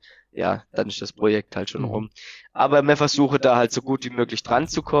 weil ja, dann ist das Projekt halt schon rum. Aber wir versuchen da halt so gut wie möglich dran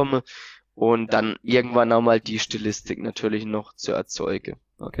zu kommen und dann irgendwann auch mal die Stilistik natürlich noch zu erzeugen.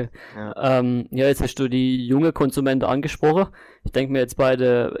 Okay. Ja. Ja, jetzt hast du die junge Konsumenten angesprochen. Ich denke mir jetzt bei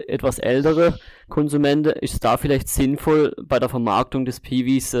der etwas ältere Konsumenten ist es da vielleicht sinnvoll, bei der Vermarktung des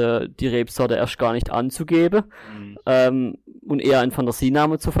Piwis die Rebsorte erst gar nicht anzugeben und eher einen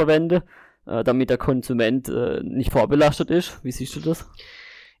Fantasienamen zu verwenden, damit der Konsument nicht vorbelastet ist. Wie siehst du das?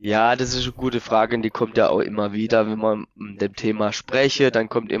 Ja, das ist eine gute Frage und die kommt ja auch immer wieder, wenn man mit dem Thema spreche, dann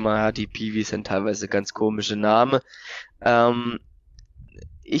kommt immer, ja, die Piwis sind teilweise ganz komische Namen.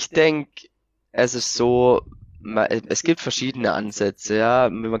 Ich denke, es ist so, es gibt verschiedene Ansätze, ja.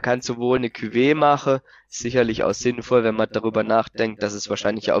 Man kann sowohl eine Cuvée machen, sicherlich auch sinnvoll, wenn man darüber nachdenkt, dass es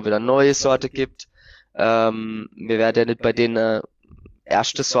wahrscheinlich auch wieder neue Sorte gibt. Wir werden ja nicht bei denen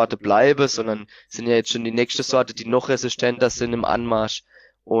erste Sorte bleiben, sondern sind ja jetzt schon die nächste Sorte, die noch resistenter sind im Anmarsch.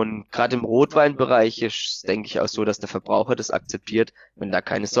 Und gerade im Rotweinbereich ist, denke ich, auch so, dass der Verbraucher das akzeptiert, wenn da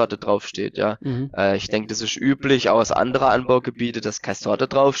keine Sorte draufsteht, ja. Ich denke, das ist üblich, auch aus anderen Anbaugebieten, dass keine Sorte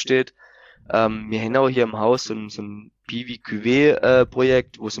draufsteht. Wir haben auch hier im Haus so ein Piwi Cuvée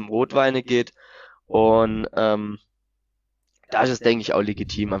Projekt, wo es um Rotweine geht. Und da ist es, denke ich, auch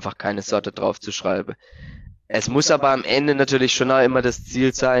legitim, einfach keine Sorte draufzuschreiben. Es muss aber am Ende natürlich schon auch immer das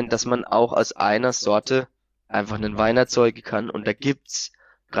Ziel sein, dass man auch aus einer Sorte einfach einen Wein erzeugen kann. Und da gibt's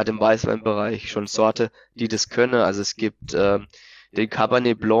gerade im Weißweinbereich schon Sorte, die das können. Also es gibt den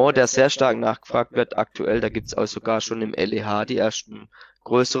Cabernet Blanc, der sehr stark nachgefragt wird aktuell. Da gibt's auch sogar schon im LEH die ersten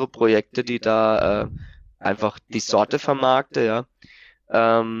größere Projekte, die da einfach die Sorte vermarkten, ja.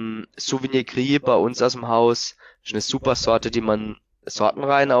 Souvenir Gris bei uns aus dem Haus ist eine super Sorte, die man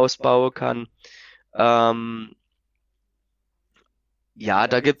sortenrein ausbauen kann. Ja,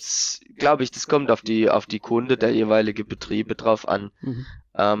 da gibt's, glaube ich, das kommt auf die Kunde der jeweilige Betriebe drauf an.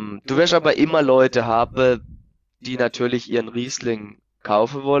 Du wirst aber immer Leute haben, die natürlich ihren Riesling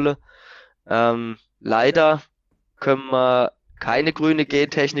kaufen wollen. Leider können wir keine grüne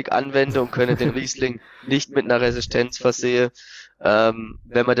Gentechnik anwenden und können den Riesling nicht mit einer Resistenz versehen.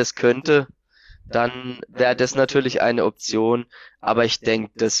 Wenn man das könnte, dann wäre das natürlich eine Option, aber ich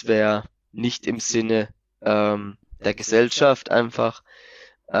denke, das wäre nicht im Sinne der Gesellschaft einfach.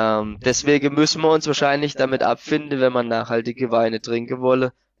 Deswegen müssen wir uns wahrscheinlich damit abfinden, wenn man nachhaltige Weine trinken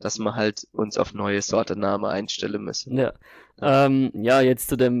wolle, dass wir halt uns auf neue Sortennamen einstellen müssen. Ja. Ja, jetzt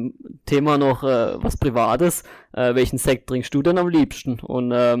zu dem Thema noch was Privates. Welchen Sekt trinkst du denn am liebsten?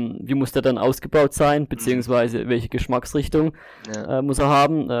 Und wie muss der dann ausgebaut sein? Beziehungsweise welche Geschmacksrichtung muss er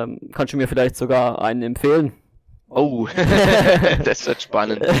haben? Kannst du mir vielleicht sogar einen empfehlen? Oh, das wird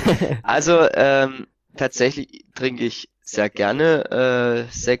spannend. Also tatsächlich trinke ich sehr gerne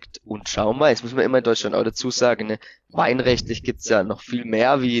Sekt und Schaumwein. Jetzt muss man immer in Deutschland auch dazu sagen, ne? Weinrechtlich gibt's ja noch viel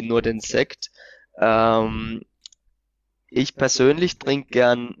mehr wie nur den Sekt. Ich persönlich trinke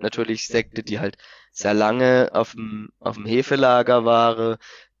gern natürlich Sekte, die halt sehr lange auf dem Hefelager waren,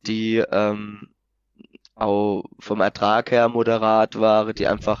 die auch vom Ertrag her moderat waren, die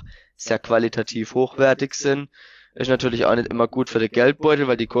einfach sehr qualitativ hochwertig sind. Ist natürlich auch nicht immer gut für den Geldbeutel,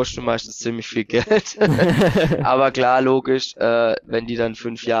 weil die kosten meistens ziemlich viel Geld. Aber klar, logisch, wenn die dann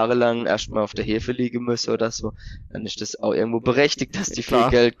 5 Jahre lang erstmal auf der Hefe liegen müssen oder so, dann ist das auch irgendwo berechtigt, dass die viel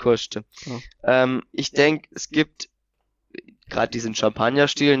Geld kosten. Ich denke, es gibt gerade diesen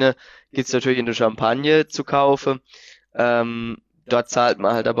Champagner-Stil, ne, gibt's natürlich in der Champagne zu kaufen. Dort zahlt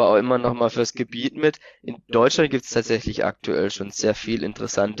man halt aber auch immer noch mal fürs Gebiet mit. In Deutschland gibt's tatsächlich aktuell schon sehr viel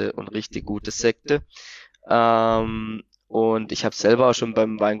interessante und richtig gute Sekte. Und ich habe selber auch schon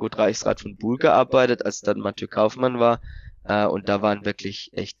beim Weingut Reichsrat von Buhl gearbeitet, als dann Mathieu Kaufmann war. Und da waren wirklich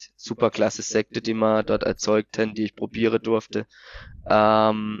echt super klasse Sekte, die wir dort erzeugt haben, die ich probieren durfte.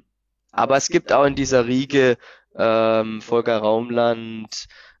 Aber es gibt auch in dieser Riege Volker Raumland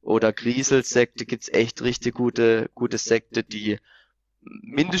oder Griesel-Sekte gibt's echt richtig gute Sekte, die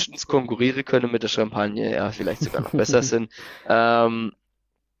mindestens konkurrieren können mit der Champagne, ja, vielleicht sogar noch besser sind.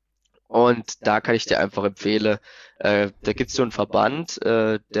 Und da kann ich dir einfach empfehlen, da gibt's so einen Verband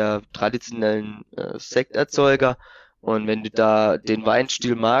der traditionellen Sekterzeuger. Und wenn du da den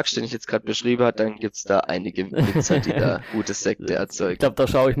Weinstil magst, den ich jetzt gerade beschrieben habe, dann gibt's da einige Winzer, die da gute Sekte erzeugen. Ich glaube, da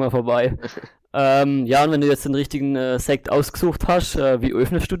schaue ich mal vorbei. Ja, und wenn du jetzt den richtigen Sekt ausgesucht hast, wie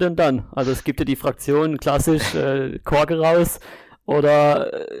öffnest du denn dann? Also es gibt ja die Fraktion klassisch Korke raus,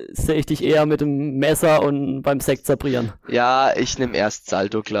 oder sehe ich dich eher mit dem Messer und beim Sekt sabrieren? Ja, ich nehme erst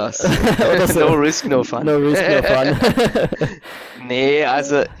Saltoglas. So. No risk, no fun. No risk, no fun. Nee,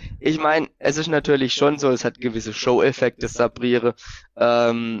 also ich meine, es ist natürlich schon so, es hat gewisse Show-Effekte, Sabriere.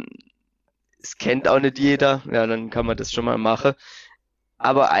 Es kennt auch nicht jeder, ja, dann kann man das schon mal machen.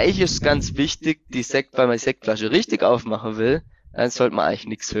 Aber eigentlich ist es ganz wichtig, wenn man die Sektflasche richtig aufmachen will, dann sollte man eigentlich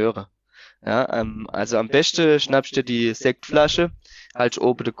nichts hören. Ja, also am besten schnappst du die Sektflasche, haltst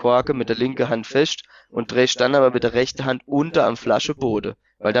oben die Korke mit der linken Hand fest und drehst dann aber mit der rechten Hand unter am Flaschenboden,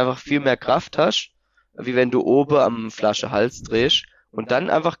 weil du einfach viel mehr Kraft hast, wie wenn du oben am Flaschenhals drehst und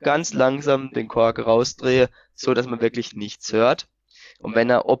dann einfach ganz langsam den Korken rausdrehe, so dass man wirklich nichts hört. Und wenn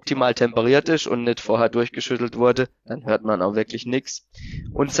er optimal temperiert ist und nicht vorher durchgeschüttelt wurde, dann hört man auch wirklich nichts.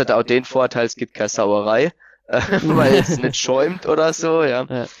 Und es hat auch den Vorteil, es gibt keine Sauerei, weil es nicht schäumt oder so, ja.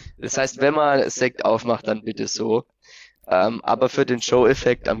 Das heißt, wenn man Sekt aufmacht, dann bitte so. Aber für den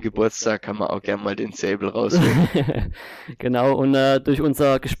Show-Effekt am Geburtstag kann man auch gerne mal den Säbel rausholen. Genau, und durch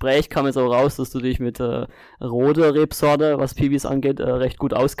unser Gespräch kam es auch raus, dass du dich mit roter Rebsorte, was Piwis angeht, recht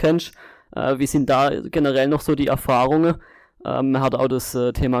gut auskennst. Wie sind da generell noch so die Erfahrungen? Man hat auch das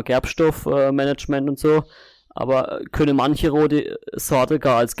Thema Gerbstoffmanagement und so. Aber können manche rote Sorte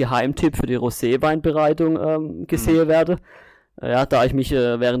gar als Geheimtipp für die Rosé-Weinbereitung gesehen werden? Ja, da ich mich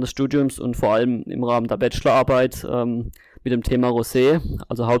während des Studiums und vor allem im Rahmen der Bachelorarbeit mit dem Thema Rosé,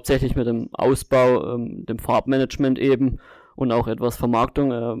 also hauptsächlich mit dem Ausbau, dem Farbmanagement eben und auch etwas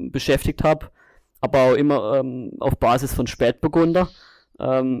Vermarktung beschäftigt habe, aber auch immer auf Basis von Spätburgunder.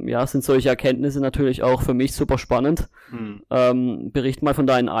 Ja, sind solche Erkenntnisse natürlich auch für mich super spannend. Bericht mal von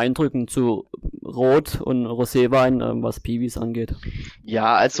deinen Eindrücken zu Rot- und Roséwein, was Piwis angeht.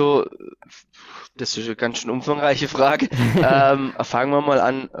 Ja, also das ist eine ganz schön umfangreiche Frage. Fangen wir mal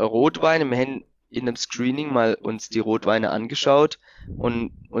an. Rotweine. Wir haben in einem Screening mal uns die Rotweine angeschaut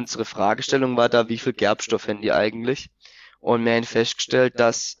und unsere Fragestellung war da, wie viel Gerbstoff haben die eigentlich? Und wir haben festgestellt,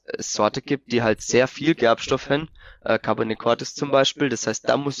 dass es Sorte gibt, die halt sehr viel Gerbstoff haben. Cabernet Cortis zum Beispiel. Das heißt,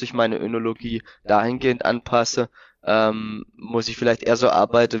 da muss ich meine Önologie dahingehend anpassen. Muss ich vielleicht eher so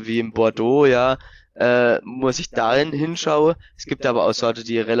arbeiten wie im Bordeaux, ja. Muss ich dahin hinschauen. Es gibt aber auch Sorte,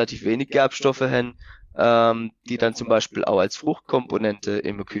 die relativ wenig Gerbstoffe haben, die dann zum Beispiel auch als Fruchtkomponente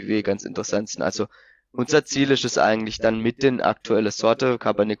im Cuvée ganz interessant sind. Also unser Ziel ist es eigentlich dann mit den aktuellen Sorte,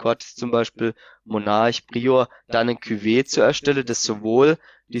 Cabernet Cortis zum Beispiel, Monarch, Prior, dann ein Cuvée zu erstellen, das sowohl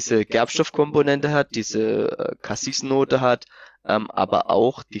diese Gerbstoffkomponente hat, diese Cassis-Note hat, aber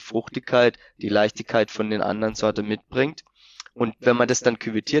auch die Fruchtigkeit, die Leichtigkeit von den anderen Sorten mitbringt. Und wenn man das dann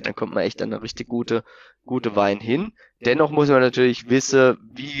küvettiert, dann kommt man echt an eine richtig gute Wein hin. Dennoch muss man natürlich wissen,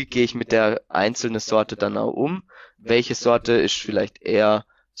 wie gehe ich mit der einzelnen Sorte dann auch um. Welche Sorte ist vielleicht eher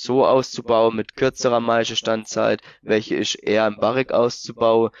so auszubauen mit kürzerer Maischestandzeit, welche ist eher im Barrique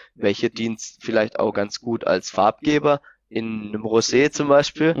auszubauen, welche dient vielleicht auch ganz gut als Farbgeber, in einem Rosé zum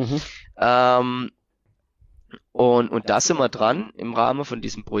Beispiel. Und da sind wir dran im Rahmen von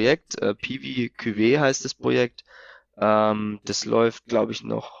diesem Projekt. Piwi Cuvée heißt das Projekt. Das läuft, glaube ich,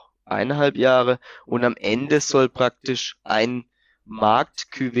 noch 1,5 Jahre. Und am Ende soll praktisch ein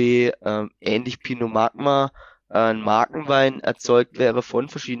Markt-Cuvée, ähnlich Pinot Magma, ein Markenwein erzeugt wäre von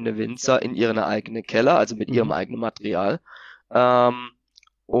verschiedenen Winzer in ihren eigenen Keller, also mit ihrem eigenen Material.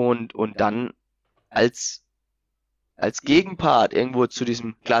 Und dann als als Gegenpart irgendwo zu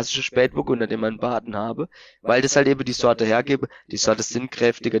diesem klassischen Spätburgunder, den man in Baden habe, weil das halt eben die Sorte hergebe. Die Sorte sind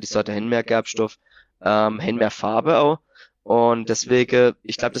kräftiger, die Sorte haben mehr Gerbstoff, haben mehr Farbe auch. Und deswegen,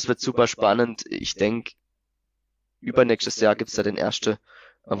 ich glaube, das wird super spannend. Ich denke, übernächstes Jahr gibt's da den ersten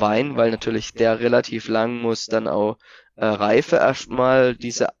Wein, weil natürlich der relativ lang muss dann auch reife erstmal,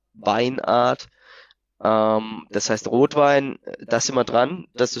 diese Weinart. Das heißt Rotwein, da sind wir dran,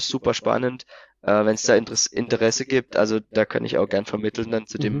 das ist super spannend, wenn es da Interesse gibt, also da kann ich auch gern vermitteln dann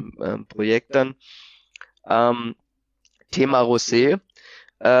zu dem Projekt dann. Thema Rosé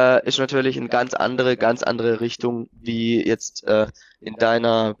ist natürlich eine ganz andere Richtung wie jetzt in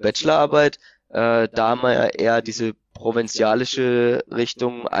deiner Bachelorarbeit. Da haben wir ja eher diese provinzialische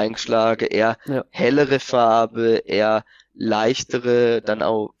Richtung eingeschlagen, eher hellere Farbe, eher leichtere, dann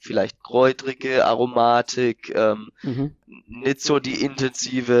auch vielleicht kräutrige Aromatik, nicht so die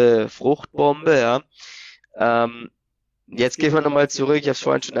intensive Fruchtbombe, ja. Jetzt gehen wir nochmal zurück, ich habe es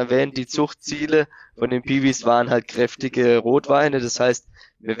vorhin schon erwähnt, die Zuchtziele von den Piwis waren halt kräftige Rotweine, das heißt,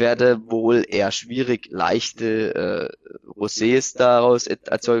 wir werden wohl eher schwierig leichte Rosés daraus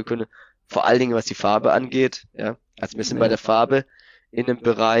erzeugen können, vor allen Dingen was die Farbe angeht, ja. Also wir sind bei der Farbe in einem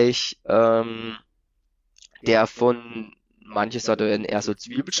Bereich, der von manche Sorten werden eher so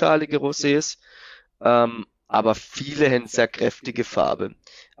zwiebelschalige Rosés, aber viele haben sehr kräftige Farbe.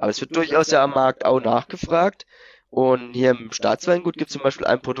 Aber es wird durchaus ja am Markt auch nachgefragt. Und hier im Staatsweingut gibt es zum Beispiel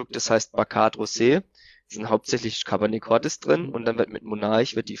ein Produkt, das heißt Bacard Rosé. Da sind hauptsächlich Cabernet Cortés drin und dann wird mit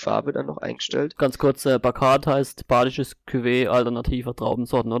Monarch wird die Farbe dann noch eingestellt. Ganz kurz, Bacard heißt badisches Cuvée alternativer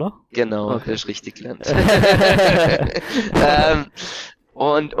Traubensorten, oder? Genau, Okay. das ist richtig gelernt.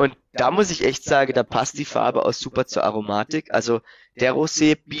 Und da muss ich echt sagen, da passt die Farbe auch super zur Aromatik. Also der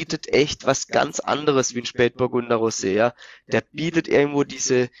Rosé bietet echt was ganz anderes wie ein Spätburgunder Rosé, ja. Der bietet irgendwo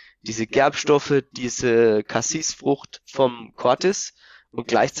diese Gerbstoffe, diese Cassis-Frucht vom Cortis und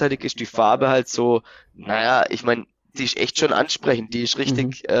gleichzeitig ist die Farbe halt so, naja, ich meine, die ist echt schon ansprechend, die ist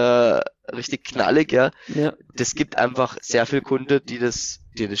richtig, richtig knallig, ja. Das gibt einfach sehr viel Kunde, die das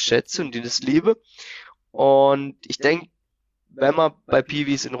schätzen und die das lieben. Und ich denke, wenn wir bei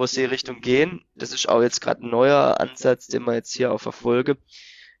Piwis in Rosé-Richtung gehen, das ist auch jetzt gerade ein neuer Ansatz, den wir jetzt hier auch verfolgen,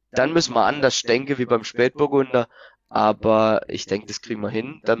 dann müssen wir anders denken wie beim Spätburgunder, aber ich denke, das kriegen wir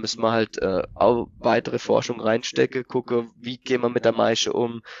hin. Dann müssen wir halt auch weitere Forschung reinstecken, gucken, wie gehen wir mit der Maische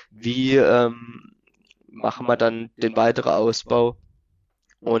um, wie machen wir dann den weiteren Ausbau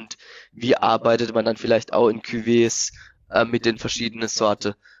und wie arbeitet man dann vielleicht auch in Cuvées mit den verschiedenen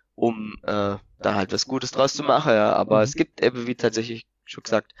Sorten, um da halt was Gutes draus zu machen, ja. Aber es gibt eben, wie tatsächlich schon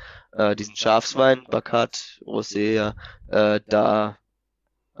gesagt, diesen Schafswein, Bacard Rosé, ja,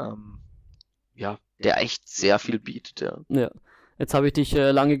 ja, der echt sehr viel bietet, ja. Ja. Jetzt habe ich dich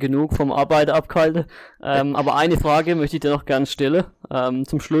lange genug vom Arbeiten abgehalten, aber eine Frage möchte ich dir noch gern stellen,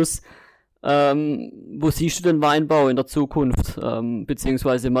 zum Schluss. Wo siehst du den Weinbau in der Zukunft,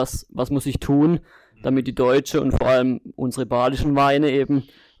 beziehungsweise was muss ich tun, damit die deutsche und vor allem unsere badischen Weine eben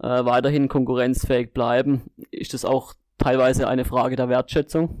weiterhin konkurrenzfähig bleiben? Ist das auch teilweise eine Frage der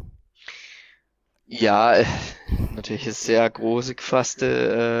Wertschätzung? Ja, natürlich ist sehr große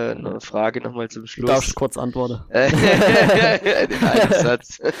gefasste eine Frage nochmal zum Schluss. Du darfst kurz antworten. Den einen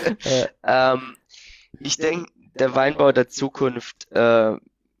Satz. Ich denke, der Weinbau der Zukunft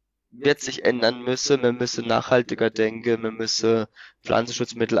wird sich ändern müssen. Wir müssen nachhaltiger denken, wir müssen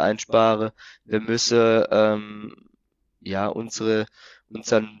Pflanzenschutzmittel einsparen, wir müssen ja unseren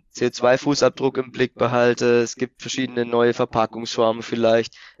CO2-Fußabdruck im Blick behalten. Es gibt verschiedene neue Verpackungsformen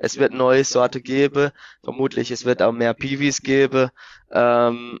vielleicht. Es wird neue Sorte geben. Vermutlich es wird auch mehr Piwis geben.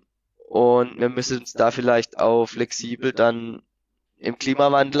 Und wir müssen uns da vielleicht auch flexibel dann im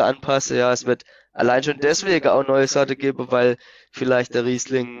Klimawandel anpassen. Ja, es wird allein schon deswegen auch neue Sorte geben, weil vielleicht der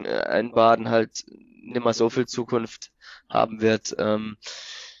Riesling in Baden halt nicht mehr so viel Zukunft haben wird.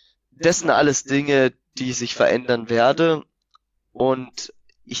 Das sind alles Dinge, die sich verändern werden. Und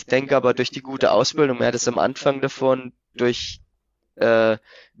ich denke aber durch die gute Ausbildung, wir hatten es am Anfang davon, durch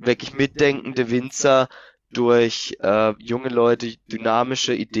wirklich mitdenkende Winzer, durch junge Leute,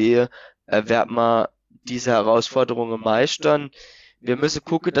 dynamische Ideen, werden wir diese Herausforderungen meistern. Wir müssen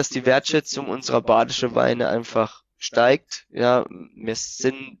gucken, dass die Wertschätzung unserer badischen Weine einfach steigt. Ja, wir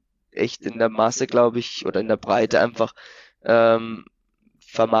sind echt in der Masse, glaube ich, oder in der Breite einfach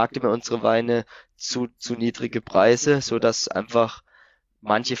vermarkten wir unsere Weine zu niedrige Preise, so dass einfach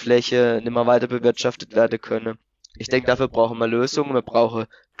manche Fläche nicht mehr weiter bewirtschaftet werden können. Ich denke, dafür brauchen wir Lösungen. Wir brauchen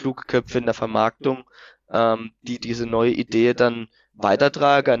kluge Köpfe in der Vermarktung, die diese neue Idee dann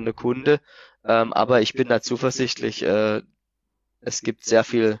weitertragen an den Kunde. Aber ich bin da zuversichtlich. Es gibt sehr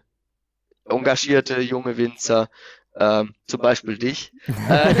viel engagierte junge Winzer, zum Beispiel dich.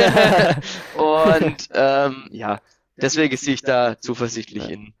 Und ja, deswegen sehe ich da zuversichtlich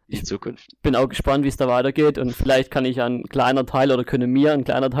in die Zukunft. Bin auch gespannt, wie es da weitergeht und vielleicht kann ich einen kleiner Teil oder können mir ein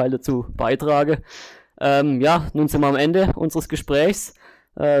kleiner Teil dazu beitragen. Ja, nun sind wir am Ende unseres Gesprächs.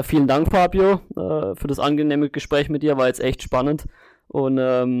 Vielen Dank, Fabio, für das angenehme Gespräch mit dir, war jetzt echt spannend und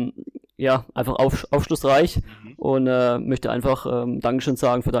ja, einfach aufschlussreich und möchte einfach Dankeschön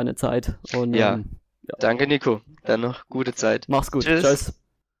sagen für deine Zeit. Und, ja, danke Nico, dann noch gute Zeit. Mach's gut, tschüss.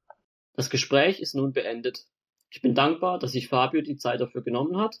 Das Gespräch ist nun beendet. Ich bin dankbar, dass sich Fabio die Zeit dafür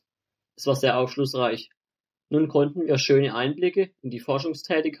genommen hat. Es war sehr aufschlussreich. Nun konnten wir schöne Einblicke in die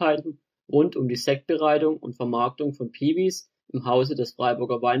Forschungstätigkeiten rund um die Sektbereitung und Vermarktung von Piwis im Hause des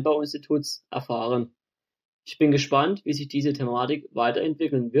Freiburger Weinbauinstituts erfahren. Ich bin gespannt, wie sich diese Thematik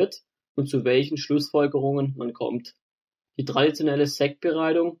weiterentwickeln wird und zu welchen Schlussfolgerungen man kommt. Die traditionelle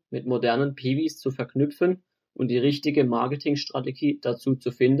Sektbereitung mit modernen Piwis zu verknüpfen und die richtige Marketingstrategie dazu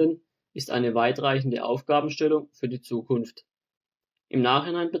zu finden, ist eine weitreichende Aufgabenstellung für die Zukunft. Im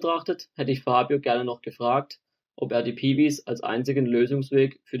Nachhinein betrachtet hätte ich Fabio gerne noch gefragt, ob er die Piwis als einzigen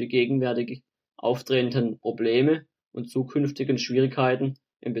Lösungsweg für die gegenwärtig auftretenden Probleme und zukünftigen Schwierigkeiten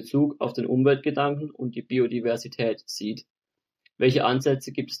in Bezug auf den Umweltgedanken und die Biodiversität sieht. Welche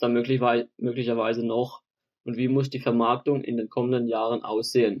Ansätze gibt es da möglicherweise noch und wie muss die Vermarktung in den kommenden Jahren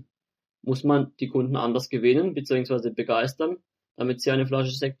aussehen? Muss man die Kunden anders gewinnen bzw. begeistern, damit sie eine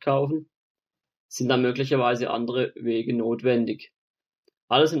Flasche Sekt kaufen? Sind da möglicherweise andere Wege notwendig?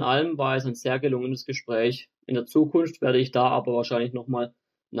 Alles in allem war es ein sehr gelungenes Gespräch. In der Zukunft werde ich da aber wahrscheinlich nochmal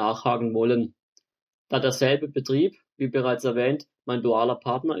nachhaken wollen. Da derselbe Betrieb, wie bereits erwähnt, mein dualer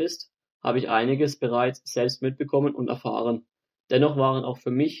Partner ist, habe ich einiges bereits selbst mitbekommen und erfahren. Dennoch waren auch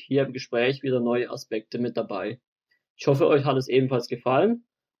für mich hier im Gespräch wieder neue Aspekte mit dabei. Ich hoffe, euch hat es ebenfalls gefallen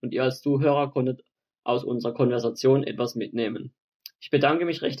und ihr als Zuhörer konntet aus unserer Konversation etwas mitnehmen. Ich bedanke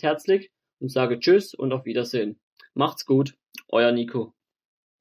mich recht herzlich und sage Tschüss und auf Wiedersehen. Macht's gut, euer Nico.